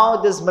 Now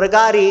this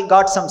Mrigari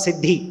got some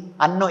Siddhi.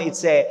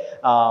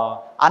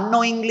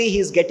 Unknowingly he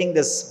is getting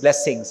these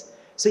blessings.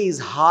 So his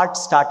heart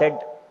started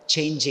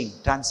changing,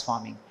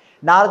 transforming.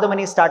 Narada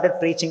Muni started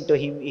preaching to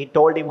him. He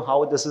told him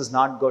how this is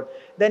not good.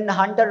 Then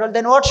hunter told,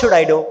 then what should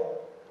I do?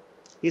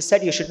 He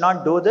said, you should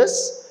not do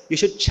this. You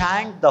should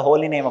chant the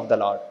holy name of the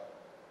Lord.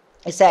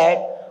 He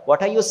said,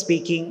 what are you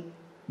speaking,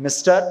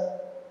 mister?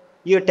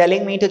 You're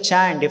telling me to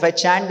chant. If I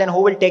chant, then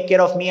who will take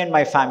care of me and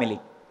my family?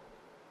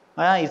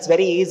 It's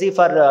very easy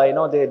for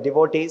the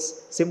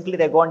devotees. Simply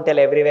they go and tell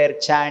everywhere,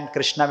 chant,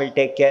 Krishna will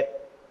take care.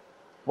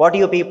 What do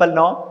you people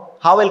know?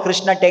 How will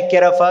Krishna take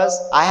care of us?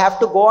 I have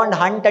to go and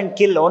hunt and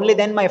kill. Only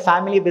then my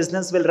family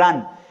business will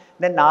run.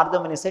 Then Narada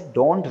Muni said,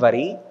 don't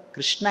worry.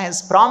 Krishna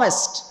has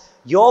promised.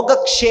 Yoga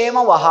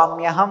Kshema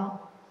Vahamyaham.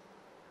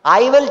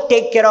 I will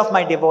take care of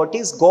my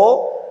devotees.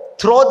 Go,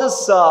 throw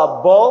this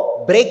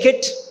bow, break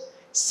it,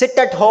 sit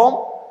at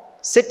home,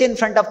 sit in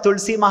front of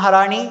Tulsi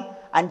Maharani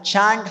and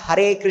chant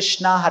Hare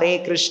Krishna,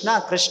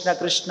 Krishna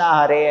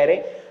Krishna, Hare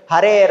Hare,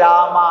 Hare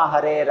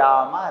Rama,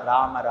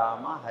 Rama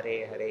Rama,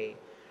 Hare Hare.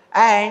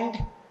 And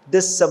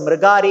this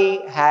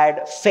Mrigari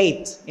had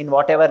faith in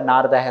whatever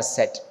Narada has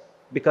said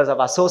because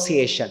of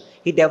association.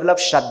 He developed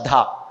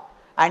Shraddha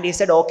and he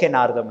said, okay,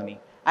 Narada Muni.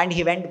 And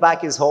he went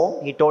back his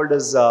home. He told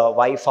his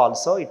wife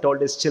also, he told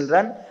his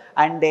children,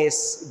 and they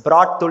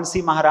brought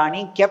Tulsi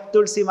Maharani, kept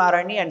Tulsi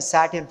Maharani and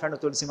sat in front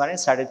of Tulsi Maharani and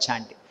started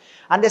chanting.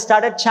 And they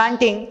started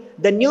chanting.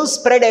 The news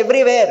spread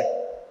everywhere.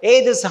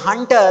 Hey, this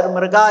hunter,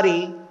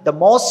 Mrigari, the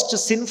most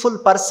sinful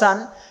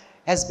person,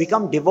 has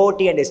become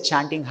devotee and is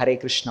chanting Hare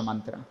Krishna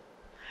mantra.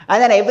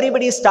 And then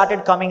everybody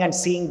started coming and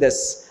seeing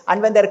this.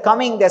 And when they're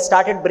coming, they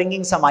started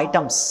bringing some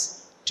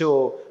items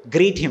to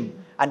greet him.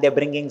 And they're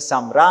bringing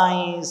some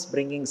rice,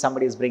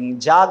 somebody is bringing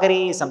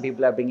jaggery, some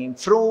people are bringing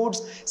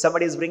fruits,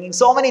 somebody is bringing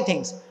so many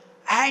things.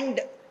 And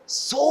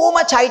so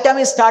much item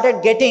he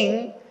started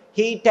getting,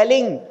 he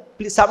telling,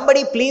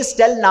 somebody please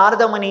tell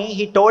Narada Muni,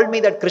 he told me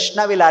that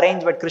Krishna will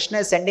arrange, but Krishna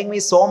is sending me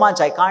so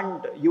much, I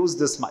can't use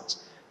this much.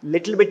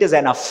 Little bit is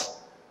enough.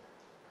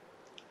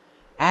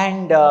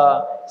 And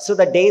so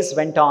the days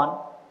went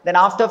on. Then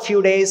after a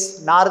few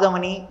days, Narada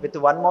Muni with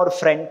one more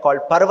friend called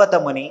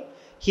Parvata Muni,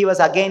 he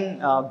was again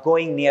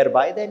going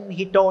nearby. Then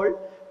he told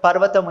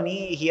Parvata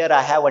Muni, here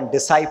I have one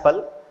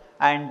disciple.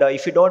 And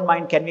if you don't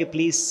mind, can we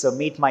please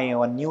meet my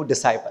one new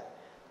disciple?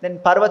 Then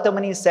Parvata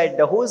Muni said,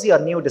 who is your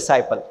new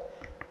disciple?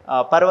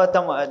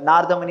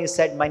 Narada Muni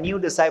said, my new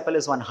disciple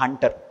is one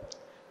hunter.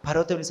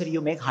 Parvata Muni said, you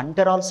make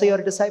hunter also your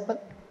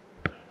disciple?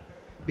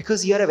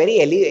 Because you are a very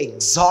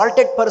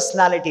exalted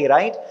personality,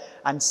 right?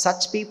 And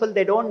such people,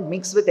 they don't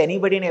mix with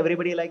anybody and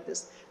everybody like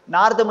this.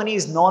 Narada Muni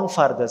is known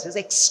for this. He's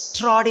an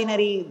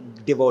extraordinary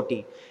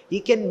devotee. He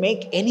can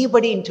make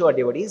anybody into a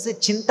devotee. He's a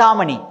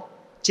Chintamani.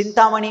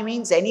 Chintamani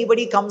means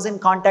anybody comes in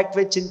contact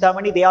with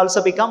Chintamani, they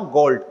also become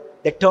gold.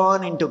 They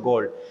turn into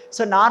gold.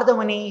 So Narada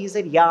Muni, he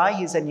said, yeah,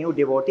 he's a new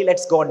devotee.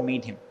 Let's go and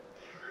meet him.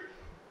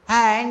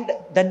 And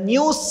the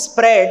news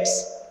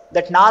spreads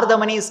that Narada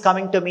Muni is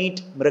coming to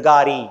meet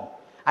Mrigari.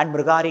 And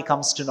Mrigari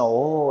comes to know,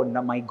 oh,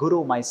 my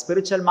guru, my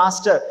spiritual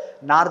master,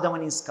 Narada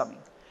Muni is coming.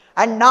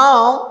 And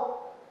now,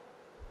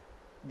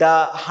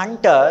 the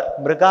hunter,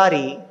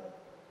 Mrigari,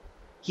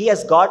 he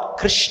has got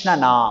Krishna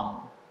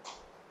Naam.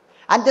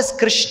 And this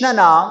Krishna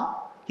Naam,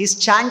 he's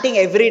chanting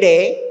every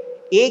day,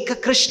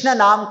 Ek Krishna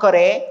Naam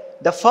kare,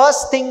 the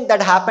first thing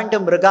that happened to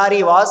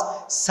Mrigari was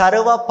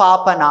Sarva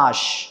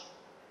Papanash.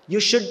 You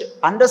should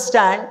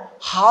understand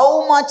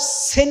how much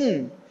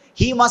sin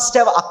he must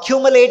have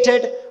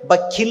accumulated by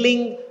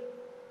killing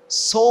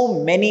so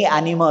many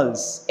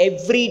animals.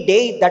 Every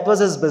day, that was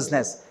his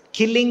business.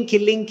 Killing,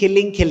 killing,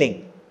 killing,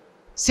 killing.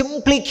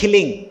 Simply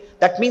killing.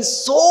 That means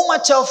so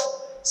much of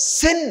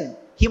sin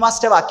he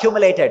must have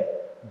accumulated.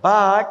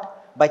 But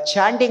by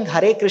chanting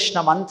Hare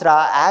Krishna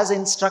mantra as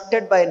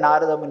instructed by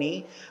Narada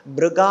Muni,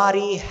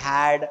 Mrigari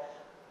had,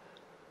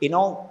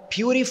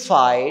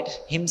 purified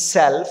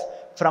himself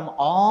from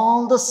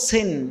all the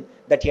sin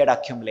that he had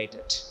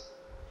accumulated.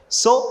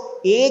 So,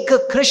 Ek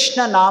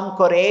Krishna Naam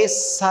Kore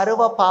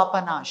Sarva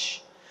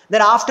Papanash.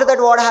 Then after that,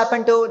 what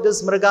happened to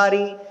this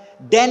Mrigari?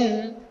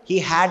 Then he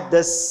had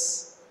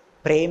this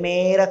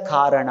Premera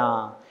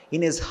Karana.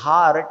 In his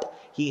heart,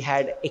 he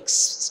had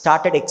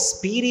started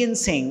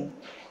experiencing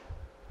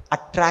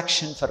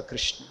attraction for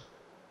Krishna.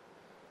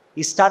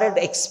 He started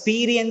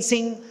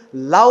experiencing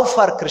love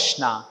for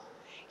Krishna.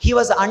 He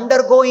was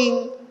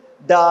undergoing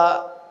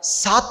the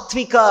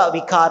Sattvika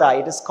Vikara.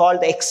 It is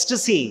called the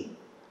ecstasy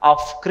of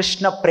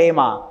Krishna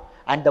Prema.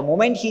 And the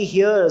moment he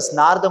hears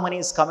Narada Muni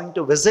is coming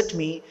to visit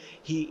me,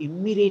 he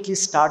immediately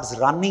starts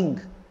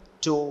running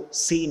to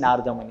see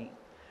Narada Muni.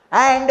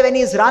 And when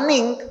he is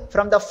running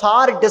from the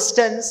far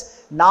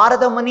distance,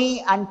 Narada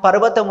Muni and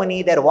Parvata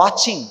Muni, they are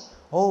watching.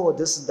 Oh,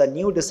 the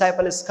new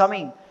disciple is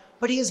coming.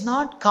 But he is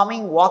not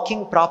coming,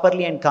 walking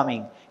properly and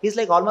coming. He is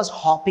like almost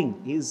hopping.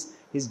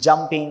 He's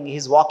jumping,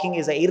 he's walking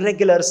is an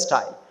irregular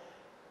style.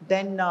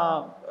 Then,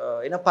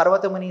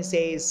 Parvata Muni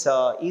says,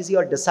 is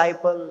your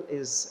disciple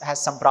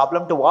has some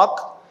problem to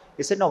walk?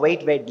 He said, no,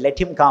 wait, let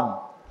him come.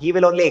 He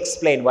will only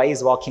explain why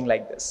he's walking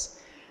like this.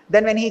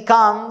 Then when he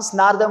comes,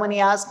 Narada Muni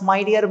asks,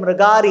 my dear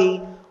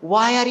Mrigari,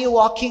 why are you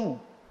walking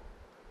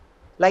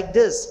like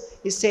this?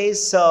 He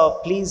says,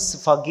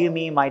 please forgive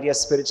me, my dear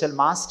spiritual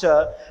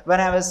master. When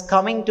I was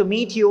coming to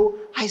meet you,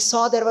 I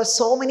saw there were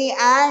so many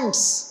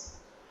ants.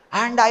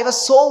 And I was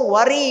so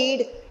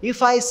worried,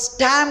 if I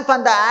stamp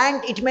on the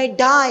ant, it may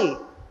die.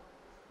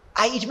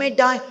 It may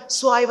die.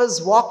 So I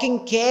was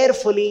walking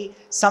carefully.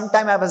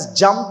 Sometime I was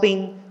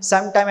jumping.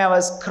 Sometime I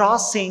was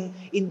crossing.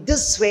 In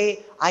this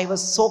way, I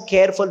was so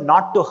careful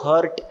not to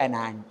hurt an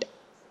ant.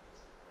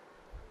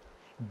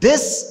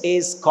 This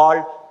is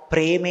called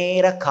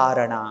Premera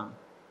Karana.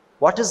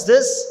 What is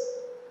this?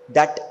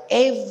 That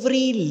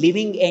every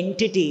living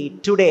entity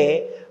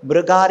today,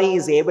 Mrigari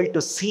is able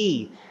to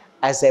see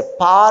as a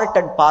part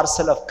and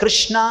parcel of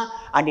Krishna,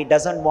 and he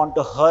doesn't want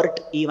to hurt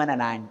even an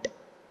ant.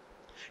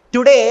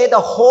 Today, the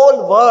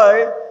whole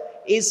world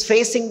is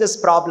facing this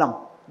problem,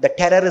 the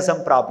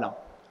terrorism problem.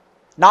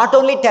 Not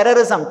only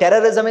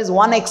terrorism is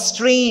one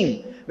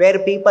extreme where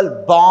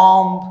people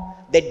bomb,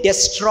 they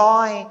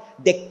destroy,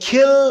 they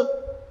kill.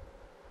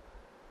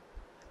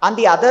 On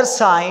the other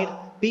side,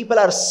 people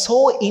are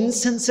so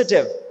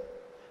insensitive.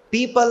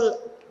 People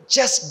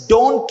just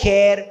don't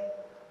care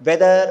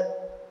whether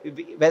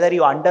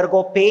you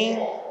undergo pain,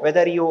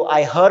 whether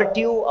I hurt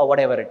you or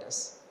whatever it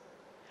is.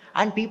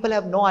 And people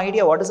have no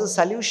idea what is the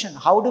solution.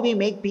 How do we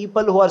make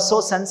people who are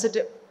so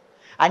sensitive?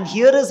 And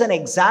here is an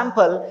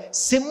example.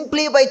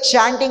 Simply by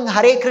chanting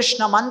Hare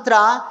Krishna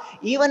mantra,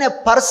 even a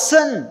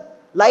person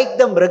like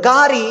the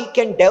Mrigari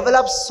can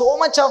develop so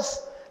much of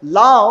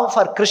love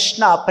for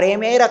Krishna,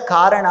 Premera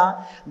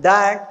Karana,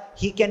 that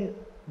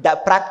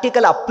the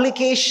practical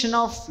application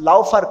of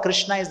love for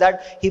Krishna is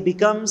that he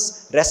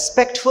becomes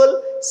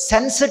respectful,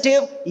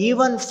 sensitive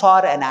even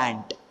for an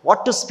ant.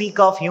 What to speak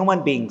of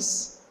human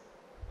beings?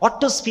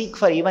 What to speak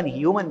for even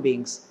human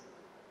beings?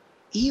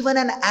 Even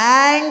an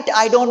ant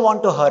I don't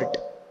want to hurt.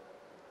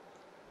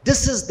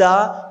 This is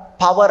the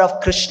power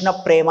of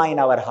Krishna Prema in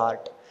our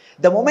heart.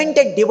 The moment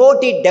a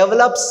devotee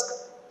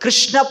develops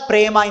Krishna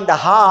Prema in the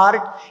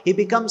heart, he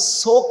becomes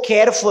so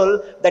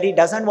careful that he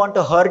doesn't want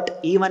to hurt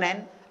even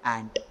an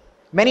ant.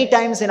 Many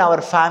times in our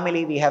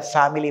family, we have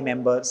family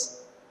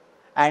members,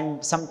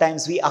 and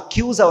sometimes we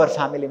accuse our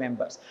family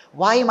members.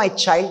 Why my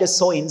child is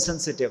so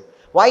insensitive?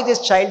 Why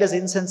this child is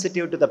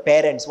insensitive to the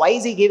parents? Why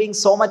is he giving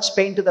so much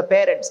pain to the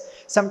parents?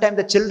 Sometimes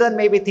the children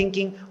may be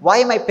thinking,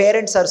 why my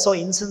parents are so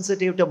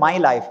insensitive to my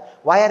life?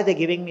 Why are they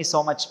giving me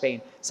so much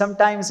pain?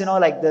 Sometimes,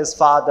 like this,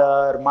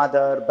 father,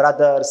 mother,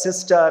 brother,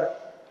 sister,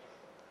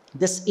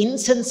 this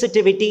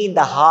insensitivity in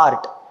the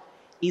heart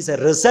is a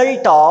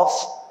result of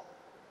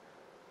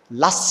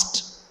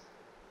lust,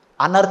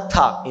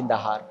 anartha in the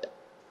heart.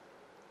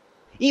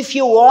 If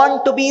you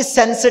want to be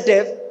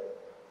sensitive,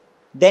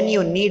 then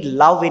you need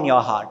love in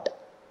your heart.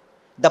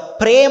 The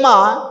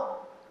prema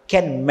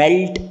can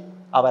melt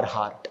our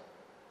heart.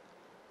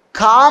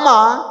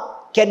 Kama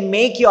can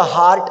make your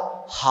heart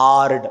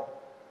hard.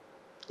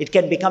 It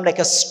can become like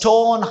a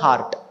stone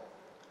heart.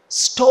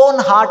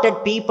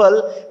 Stone-hearted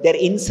people, they're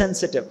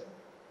insensitive.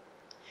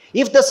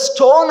 If the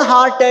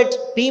stone-hearted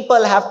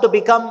people have to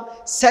become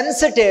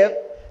sensitive,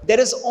 there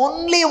is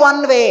only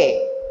one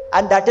way,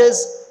 and that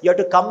is you have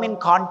to come in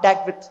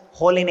contact with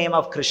holy name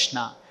of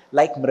Krishna,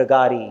 like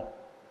Mrigari.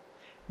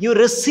 You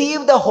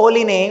receive the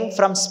holy name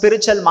from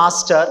spiritual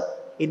master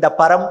in the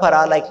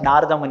parampara like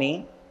Narada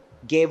Muni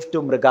gave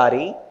to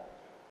Mrigari.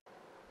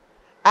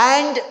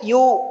 And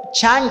you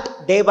chant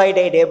day by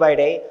day, day by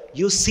day.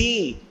 You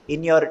see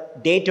in your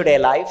day-to-day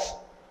life,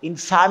 in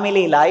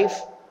family life,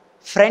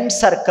 friend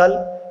circle,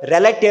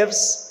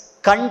 relatives,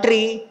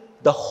 country,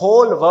 the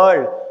whole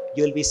world,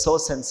 you will be so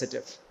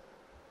sensitive.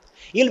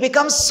 You will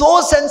become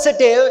so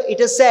sensitive, it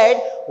is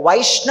said,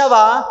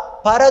 Vaishnava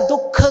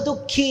paradukha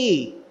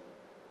dukhi.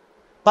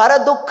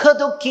 Paradukha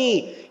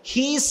dukhi.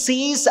 He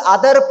sees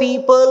other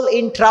people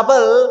in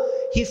trouble,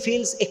 he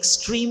feels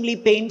extremely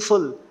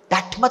painful.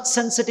 That much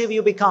sensitive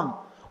you become.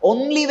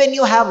 Only when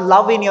you have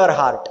love in your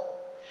heart.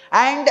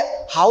 And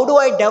how do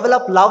I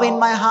develop love in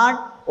my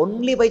heart?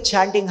 Only by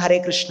chanting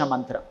Hare Krishna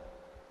mantra.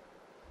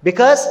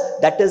 Because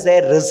that is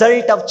a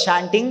result of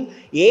chanting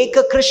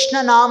Eka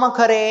Krishna Nama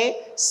Kare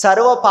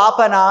Sarva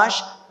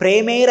Papanash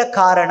Premera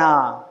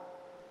Karana.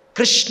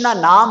 Krishna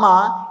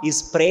Nama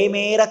is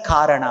Premera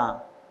Karana.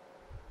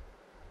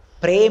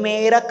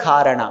 Premera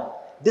Karana.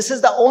 This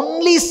is the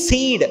only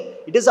seed.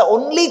 It is the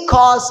only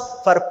cause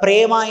for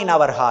prema in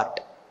our heart.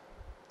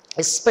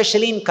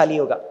 Especially in Kali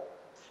Yuga.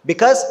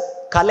 Because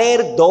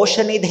Kaler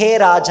Doshanidhe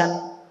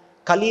Rajan.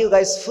 Kali Yuga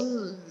is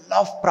full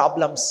of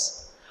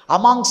problems.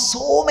 Among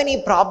so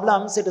many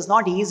problems, it is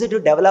not easy to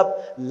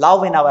develop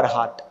love in our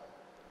heart.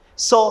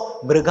 So,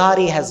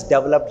 Mrigari has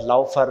developed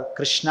love for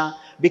Krishna.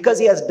 Because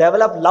he has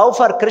developed love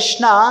for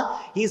Krishna,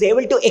 he is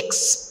able to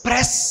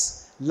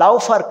express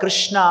love for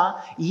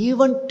Krishna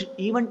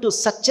even to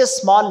such a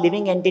small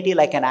living entity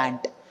like an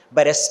ant.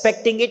 By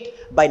respecting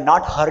it, by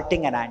not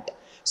hurting an ant.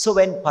 So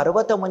when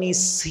Parvata Muni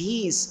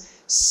sees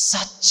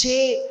such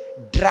a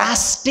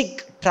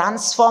drastic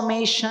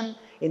transformation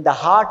in the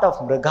heart of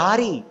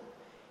Mrigari,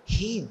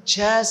 he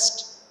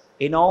just,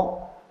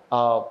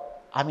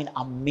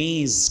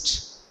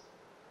 amazed.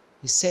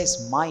 He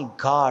says, my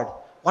God,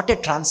 what a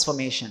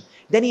transformation.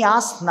 Then he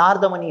asks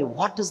Narada Muni,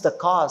 what is the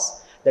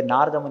cause? The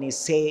Narada Muni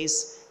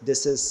says,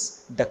 this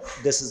is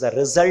the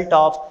result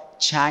of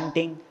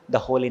chanting the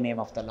holy name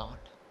of the Lord.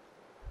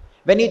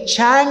 When you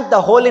chant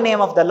the holy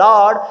name of the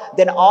Lord,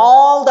 then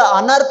all the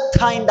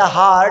anartha in the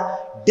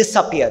heart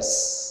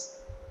disappears.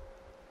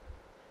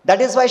 That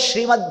is why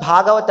Srimad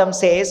Bhagavatam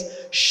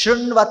says,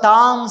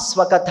 Shrunvatam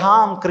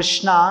swakatham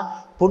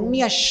Krishna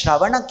punya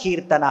shravana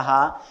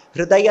kirtanaha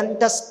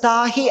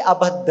hridayantastahi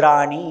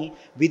abhadrani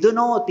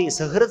vidunoti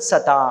sahrit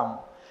satam.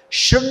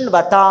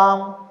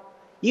 Shrunvatam,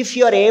 if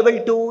you are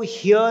able to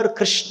hear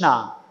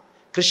Krishna,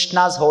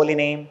 Krishna's holy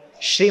name,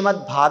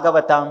 Srimad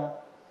Bhagavatam,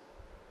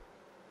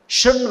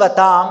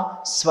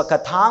 Shrunvatam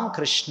swakatham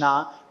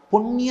Krishna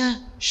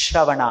punya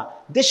shravana.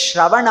 This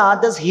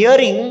shravana, this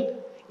hearing,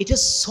 it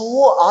is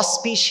so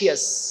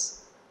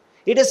auspicious.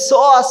 It is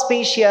so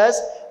auspicious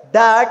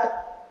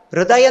that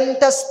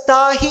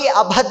hridayantastahi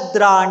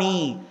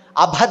abhadrani.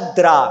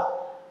 Abhadra.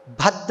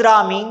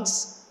 Bhadra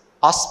means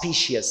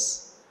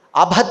auspicious.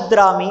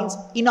 Abhadra means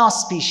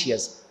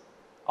inauspicious.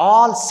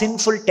 All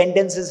sinful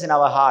tendencies in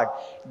our heart,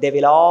 they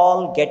will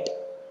all get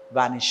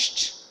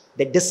vanished.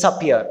 They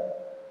disappear.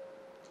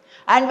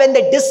 And when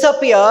they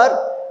disappear,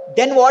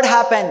 then what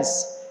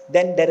happens?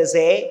 Then there is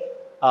a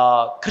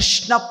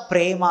Krishna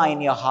prema in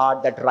your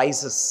heart that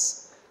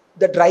rises.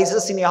 That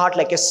rises in your heart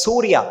like a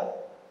Surya.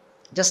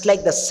 Just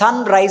like the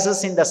sun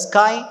rises in the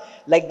sky,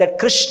 like that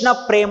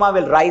Krishna prema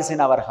will rise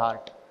in our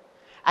heart.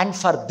 And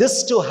for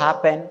this to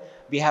happen,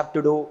 we have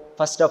to do,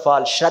 first of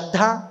all,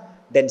 Shraddha,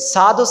 then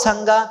Sadhu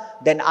Sangha,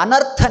 then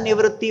Anartha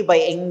Nivritti by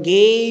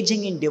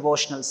engaging in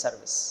devotional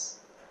service.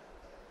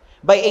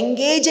 By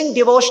engaging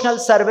devotional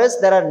service,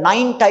 there are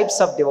 9 types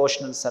of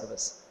devotional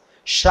service.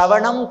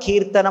 Shravanam,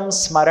 Kirtanam,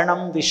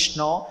 Smaranam,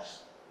 Vishnu,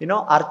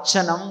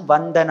 Archanam,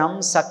 Vandanam,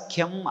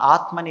 Sakhyam,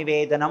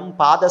 Atmanivedanam,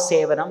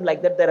 Padasevanam,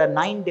 like that there are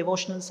 9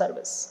 devotional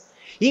service.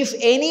 If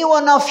any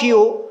one of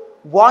you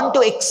want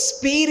to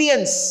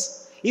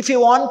experience, if you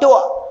want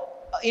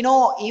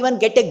to, even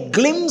get a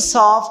glimpse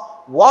of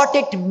what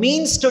it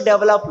means to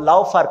develop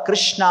love for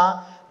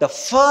Krishna, the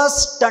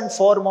first and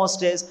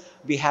foremost is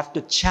we have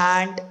to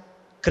chant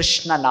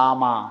Krishna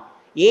Nama.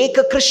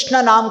 Eka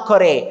Krishna Nam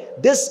Kore.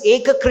 This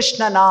Eka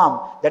Krishna Nam,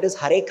 that is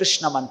Hare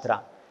Krishna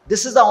mantra.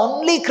 This is the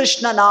only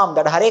Krishna Nam,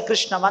 that Hare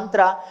Krishna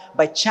mantra,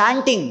 by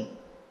chanting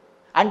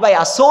and by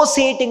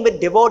associating with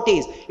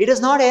devotees. It is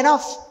not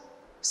enough.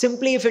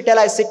 Simply if you tell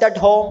I sit at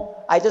home,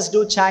 I just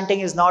do chanting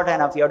is not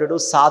enough. You have to do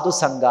Sadhu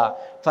Sangha.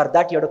 For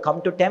that you have to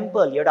come to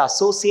temple. You have to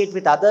associate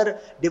with other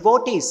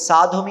devotees.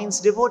 Sadhu means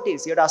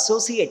devotees. You have to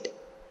associate.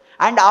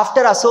 And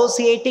after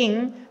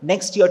associating,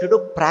 next you have to do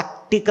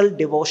practical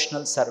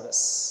devotional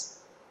service.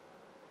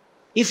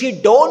 If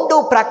you don't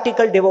do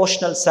practical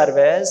devotional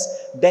service,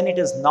 then it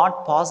is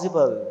not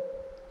possible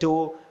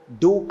to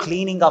do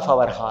cleaning of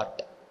our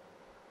heart.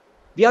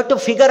 We have to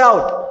figure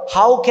out,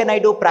 how can I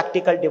do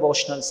practical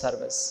devotional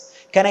service?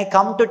 Can I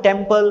come to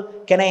temple?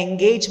 Can I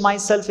engage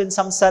myself in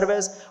some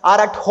service?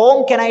 Or at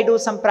home, can I do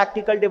some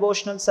practical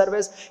devotional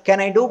service? Can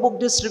I do book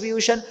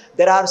distribution?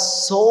 There are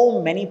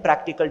so many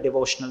practical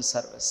devotional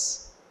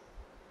service.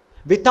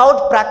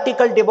 Without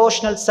practical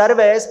devotional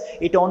service,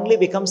 it only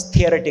becomes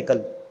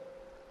theoretical.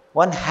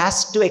 One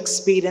has to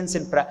experience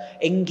and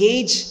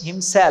engage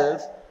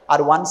himself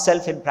or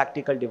oneself in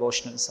practical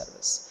devotional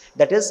service.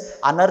 That is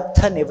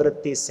anartha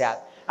nivritti syat.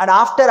 And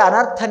after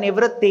anartha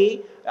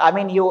nivritti,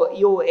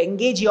 you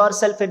engage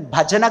yourself in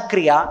bhajana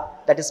kriya,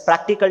 that is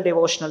practical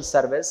devotional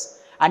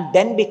service, and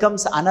then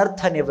becomes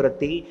anartha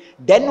nivritti.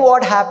 Then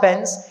what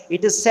happens?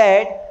 It is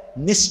said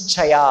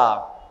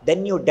nischaya.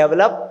 Then you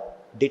develop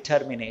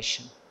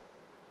determination.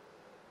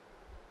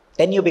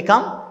 Then you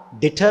become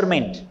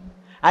determined.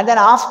 And then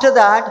after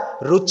that,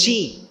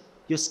 ruchi.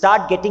 You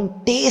start getting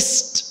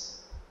taste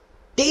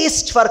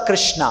for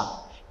Krishna,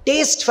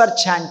 taste for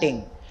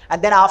chanting.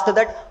 And then after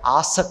that,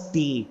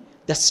 asakti.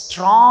 The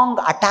strong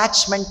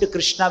attachment to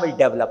Krishna will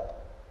develop.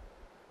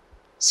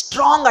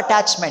 Strong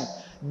attachment.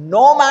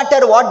 No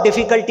matter what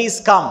difficulties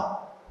come,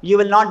 you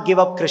will not give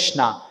up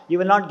Krishna. You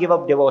will not give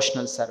up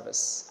devotional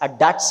service at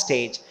that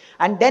stage.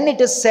 And then it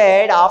is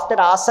said, after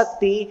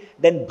asakti,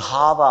 then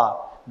bhava,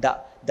 the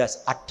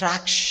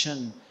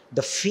attraction,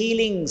 the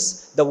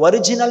feelings, the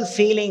original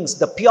feelings,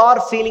 the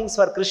pure feelings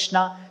for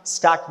Krishna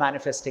start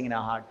manifesting in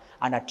our heart.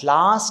 And at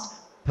last,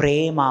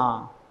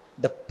 prema,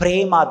 the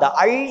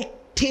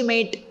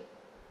ultimate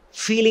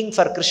feeling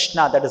for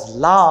Krishna, that is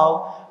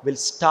love, will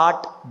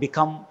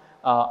become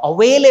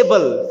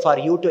available for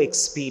you to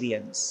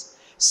experience.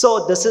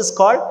 So this is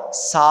called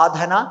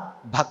sadhana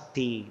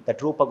bhakti,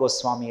 that Rupa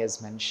Goswami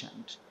has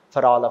mentioned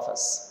for all of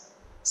us.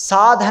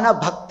 Sadhana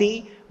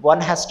bhakti,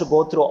 one has to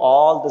go through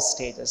all the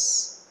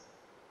stages.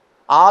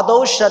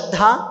 Ado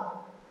shraddha,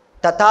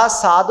 tata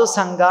sadhu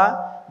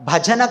sangha,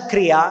 bhajana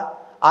kriya,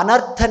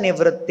 anartha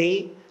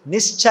nivritti,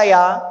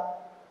 nischaya,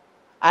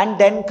 and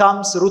then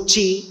comes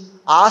ruchi,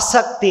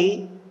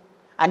 asakti,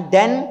 and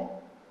then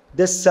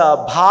this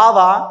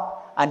bhava,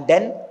 and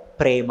then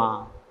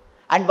prema.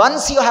 And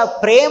once you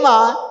have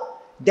prema,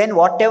 then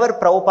whatever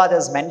Prabhupada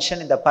has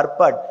mentioned in the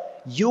purport,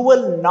 you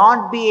will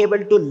not be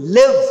able to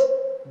live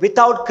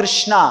without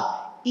Krishna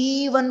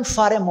even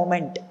for a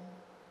moment.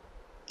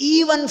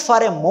 Even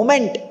for a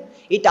moment,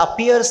 it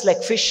appears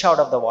like fish out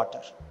of the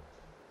water.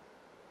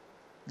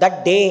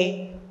 That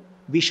day,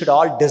 we should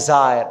all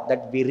desire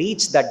that we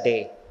reach that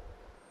day.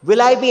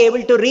 Will I be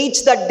able to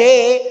reach that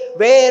day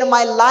where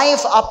my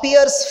life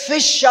appears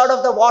fish out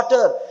of the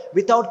water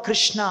without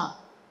Krishna?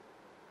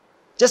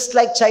 Just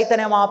like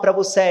Chaitanya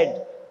Mahaprabhu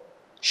said,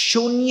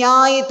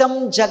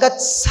 Shunyaitam jagat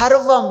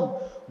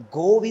sarvam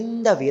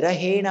Govinda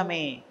virahena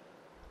me.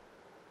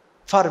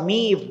 For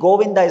me, if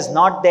Govinda is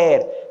not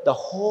there, the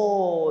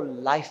whole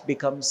life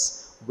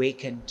becomes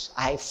vacant.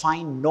 I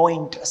find no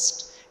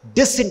interest,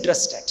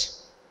 disinterested.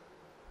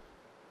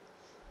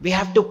 We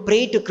have to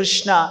pray to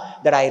Krishna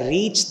that I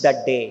reach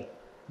that day,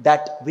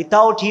 that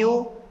without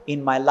you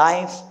in my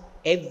life,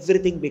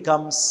 everything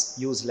becomes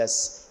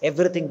useless,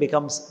 everything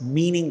becomes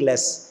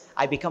meaningless.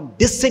 I become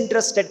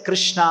disinterested,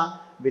 Krishna,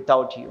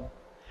 without you.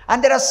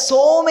 And there are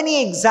so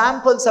many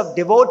examples of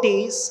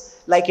devotees,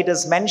 like it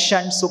is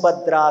mentioned,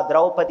 Subhadra,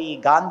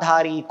 Draupadi,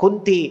 Gandhari,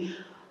 Kunti,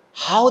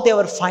 how they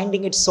were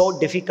finding it so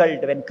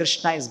difficult when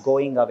Krishna is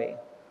going away.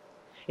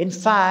 In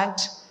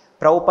fact,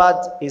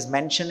 Prabhupada is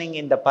mentioning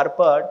in the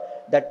purport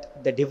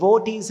that the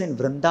devotees in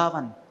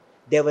Vrindavan,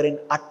 they were in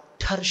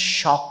utter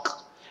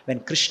shock when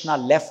Krishna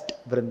left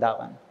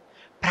Vrindavan.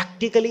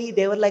 Practically,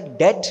 they were like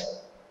dead.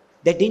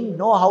 They didn't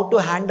know how to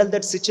handle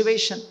that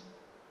situation.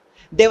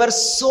 They were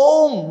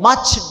so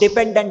much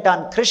dependent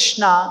on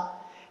Krishna,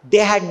 they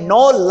had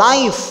no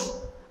life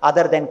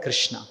other than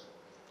Krishna.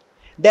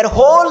 Their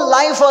whole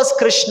life was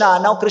Krishna.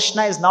 Now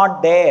Krishna is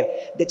not there.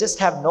 They just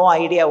have no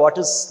idea what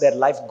is their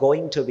life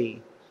going to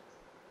be.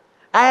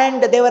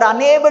 And they were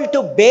unable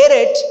to bear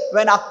it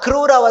when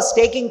Akrura was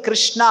taking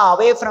Krishna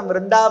away from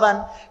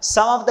Vrindavan.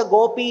 Some of the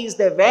gopis,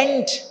 they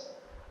went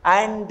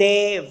and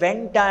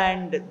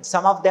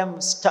some of them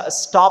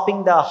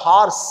stopping the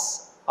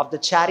horse of the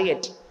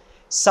chariot.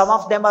 Some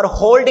of them are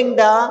holding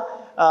the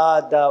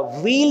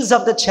wheels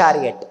of the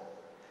chariot.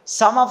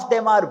 Some of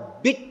them are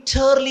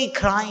bitterly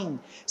crying.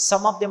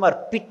 Some of them are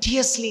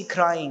piteously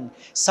crying.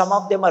 Some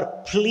of them are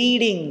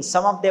pleading.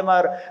 Some of them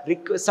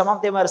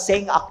are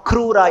saying,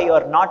 Akrura, you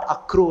are not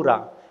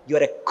Akrura. You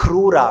are a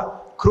Krura.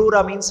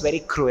 Krura means very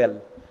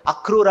cruel.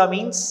 Akrura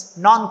means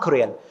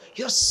non-cruel.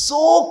 You are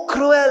so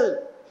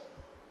cruel.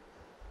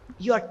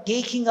 You are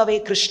taking away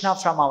Krishna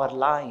from our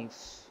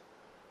life.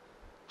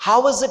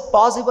 How is it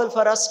possible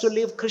for us to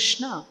live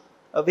Krishna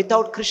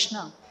without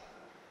Krishna?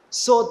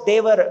 So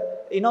they were,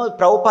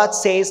 Prabhupada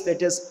says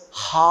that is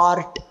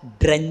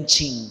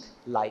heart-drenching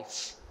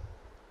life.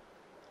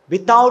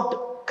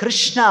 Without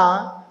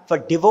Krishna, for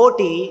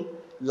devotee,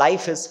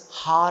 life is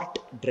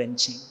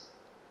heart-drenching.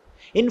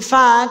 In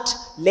fact,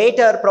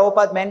 later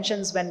Prabhupada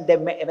mentions when they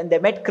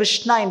met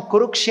Krishna in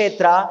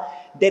Kurukshetra,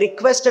 they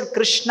requested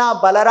Krishna,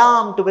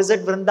 Balaram to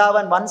visit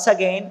Vrindavan once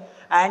again,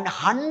 and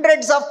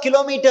hundreds of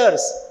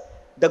kilometers,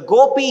 the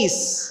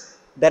gopis,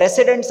 the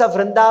residents of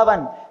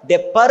Vrindavan,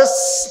 they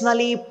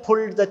personally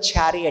pulled the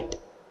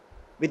chariot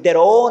with their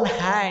own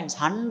hands,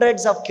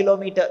 hundreds of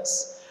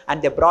kilometers.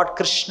 And they brought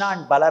Krishna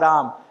and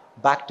Balaram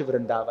back to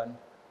Vrindavan.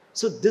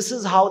 So this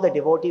is how the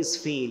devotees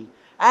feel.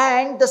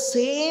 And the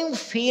same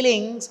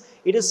feelings,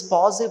 it is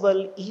possible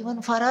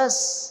even for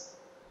us.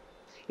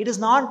 It is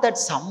not that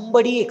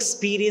somebody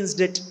experienced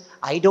it.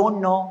 I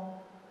don't know.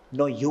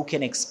 No, you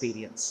can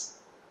experience.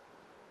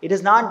 It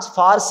is not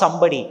for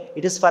somebody.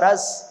 It is for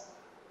us.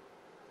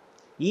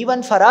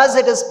 Even for us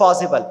it is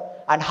possible.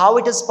 And how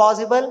it is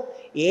possible?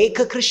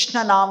 Eka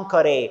Krishna Naam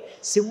Kare.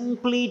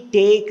 Simply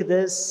take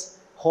this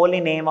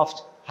holy name of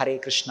Hare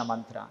Krishna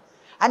mantra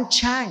and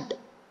chant,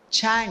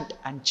 chant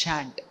and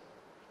chant.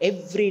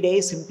 Every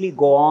day simply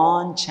go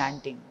on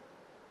chanting.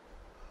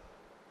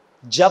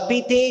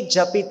 Japite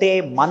japite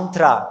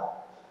mantra.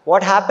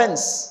 What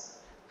happens?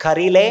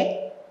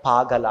 Karile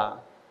pagala.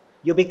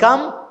 You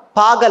become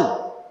pagal.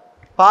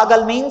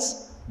 Pagal means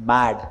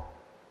mad.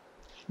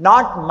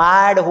 Not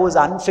mad who is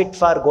unfit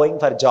for going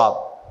for job.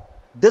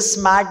 This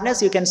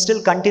madness, you can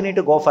still continue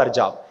to go for a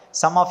job.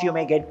 Some of you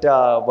may get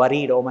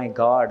worried, oh my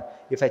God,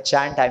 if I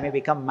chant, I may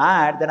become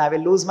mad, then I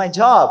will lose my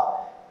job.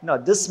 No,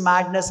 this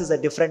madness is a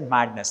different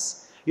madness.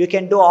 You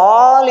can do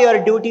all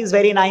your duties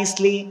very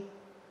nicely.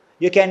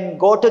 You can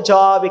go to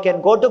job, you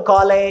can go to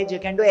college, you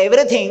can do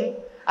everything,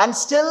 and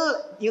still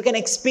you can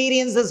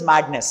experience this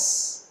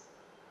madness.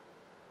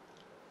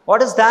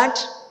 What is that?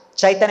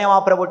 Chaitanya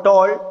Mahaprabhu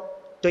told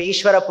to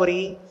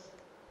Ishwarapuri,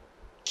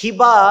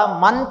 Kiba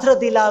mantra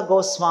dila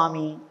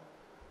Goswami.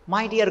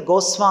 My dear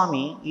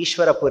Goswami,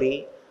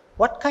 Ishwarapuri,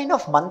 what kind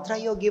of mantra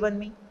you have given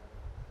me?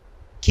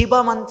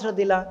 Kiba mantra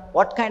dila.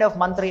 What kind of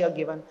mantra you have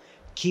given?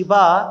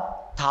 Kiba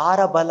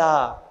tara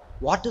bala.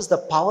 What is the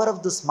power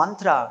of this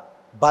mantra?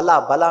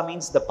 Bala. Bala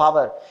means the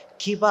power.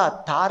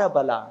 Kiba tara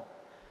bala.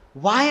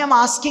 Why I am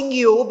asking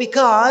you?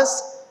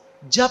 Because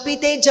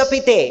japite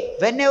japite.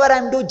 Whenever I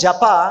am do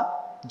japa,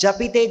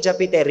 japite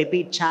japite,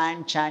 repeat,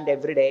 chant, chant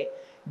every day.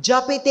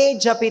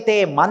 Japite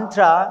japite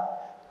mantra,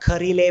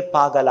 karile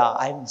pagala.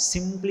 I am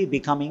simply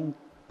becoming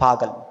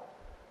pagal.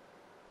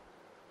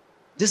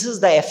 This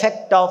is the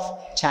effect of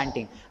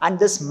chanting. And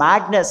this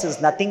madness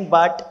is nothing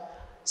but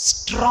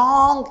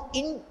strong,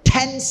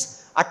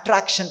 intense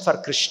attraction for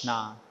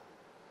Krishna.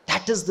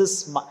 That is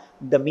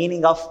the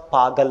meaning of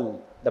pagal,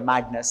 the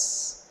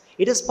madness.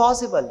 It is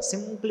possible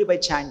simply by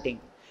chanting.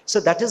 So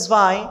that is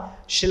why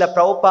Srila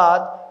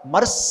Prabhupada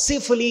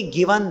mercifully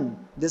given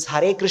this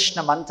Hare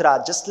Krishna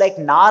mantra, just like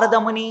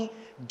Narada Muni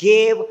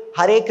gave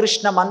Hare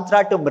Krishna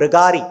mantra to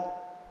Mrigari.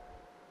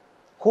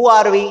 Who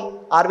are we?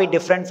 Are we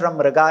different from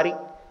Mrigari?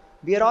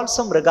 We are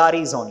also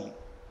Mrigaris only.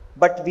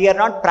 But we are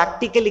not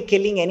practically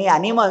killing any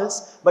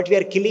animals, but we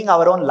are killing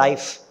our own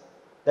life.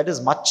 That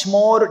is much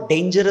more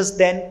dangerous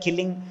than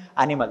killing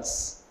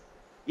animals.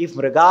 If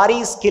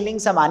Mrigari is killing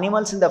some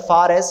animals in the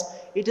forest,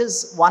 it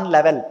is one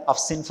level of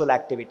sinful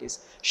activities.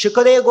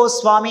 Shukadeva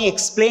Goswami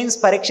explains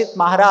Parikshit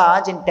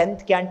Maharaj in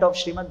 10th canto of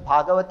Srimad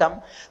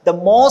Bhagavatam, the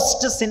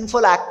most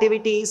sinful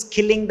activity is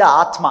killing the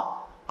Atma.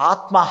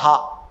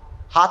 Atmaha.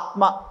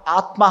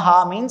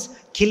 Atmaha means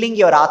killing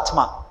your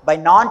Atma by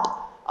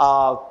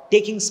not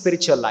taking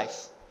spiritual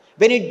life.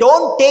 When you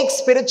don't take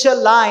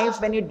spiritual life,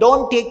 when you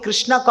don't take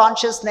Krishna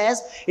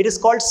consciousness, it is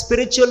called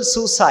spiritual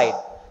suicide.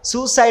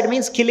 Suicide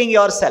means killing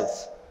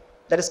yourself.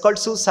 That is called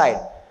suicide.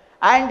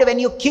 And when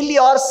you kill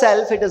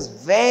yourself, it is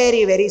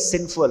very, very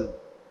sinful.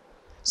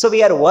 So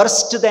we are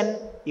worse than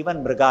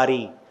even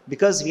Mrigari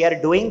because we are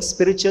doing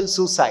spiritual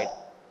suicide.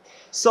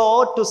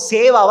 So to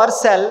save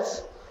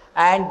ourselves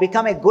and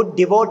become a good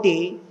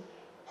devotee,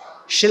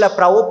 Srila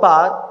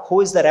Prabhupada,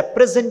 who is the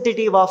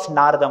representative of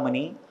Narada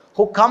Muni,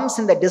 who comes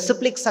in the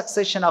disciplic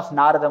succession of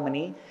Narada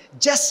Muni,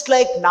 just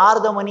like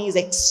Narada Muni is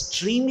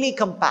extremely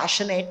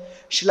compassionate,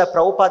 Srila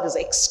Prabhupada is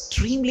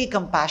extremely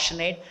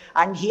compassionate,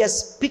 and he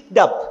has picked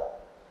up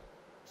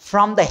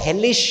from the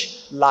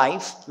hellish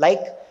life,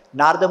 like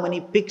Narada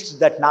Muni picked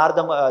that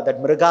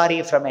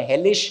Mrigari from a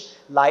hellish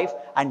life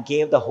and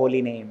gave the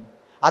holy name.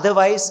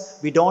 Otherwise,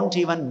 we don't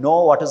even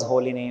know what is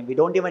holy name. We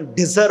don't even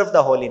deserve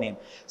the holy name.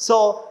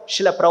 So,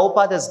 Srila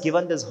Prabhupada has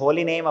given this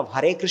holy name of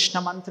Hare Krishna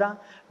mantra.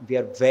 We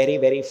are very,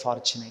 very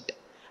fortunate.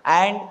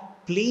 And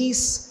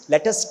please,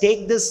 let us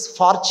take this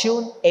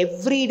fortune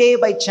every day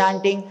by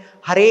chanting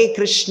Hare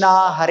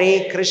Krishna,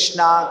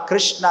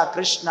 Krishna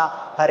Krishna,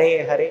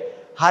 Hare Hare.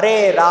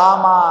 Hare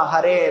Rama,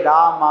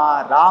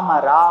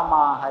 Rama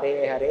Rama,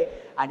 Hare Hare,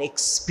 and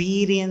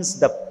experience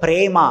the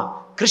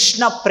prema,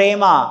 Krishna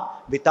prema,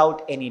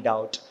 without any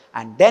doubt.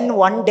 And then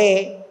one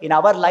day in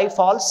our life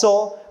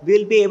also, we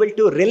will be able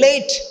to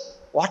relate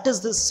what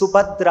is this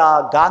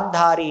Subhadra,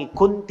 Gandhari,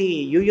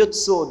 Kunti,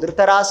 Yuyutsu,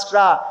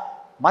 Dhritarashtra,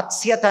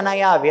 Matsya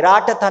Tanaya,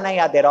 Virata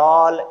Tanaya, they're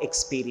all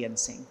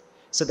experiencing.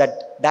 So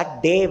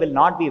that day will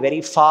not be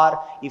very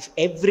far if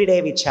every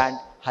day we chant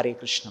Hare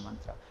Krishna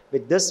mantra.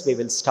 With this, we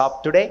will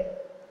stop today.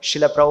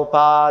 Srila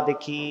Prabhupada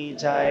ki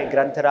jai,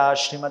 Granthara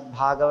Srimad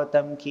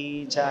Bhagavatam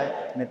ki jai,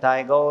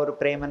 Nitai Gaur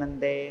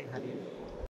Premanande Hari.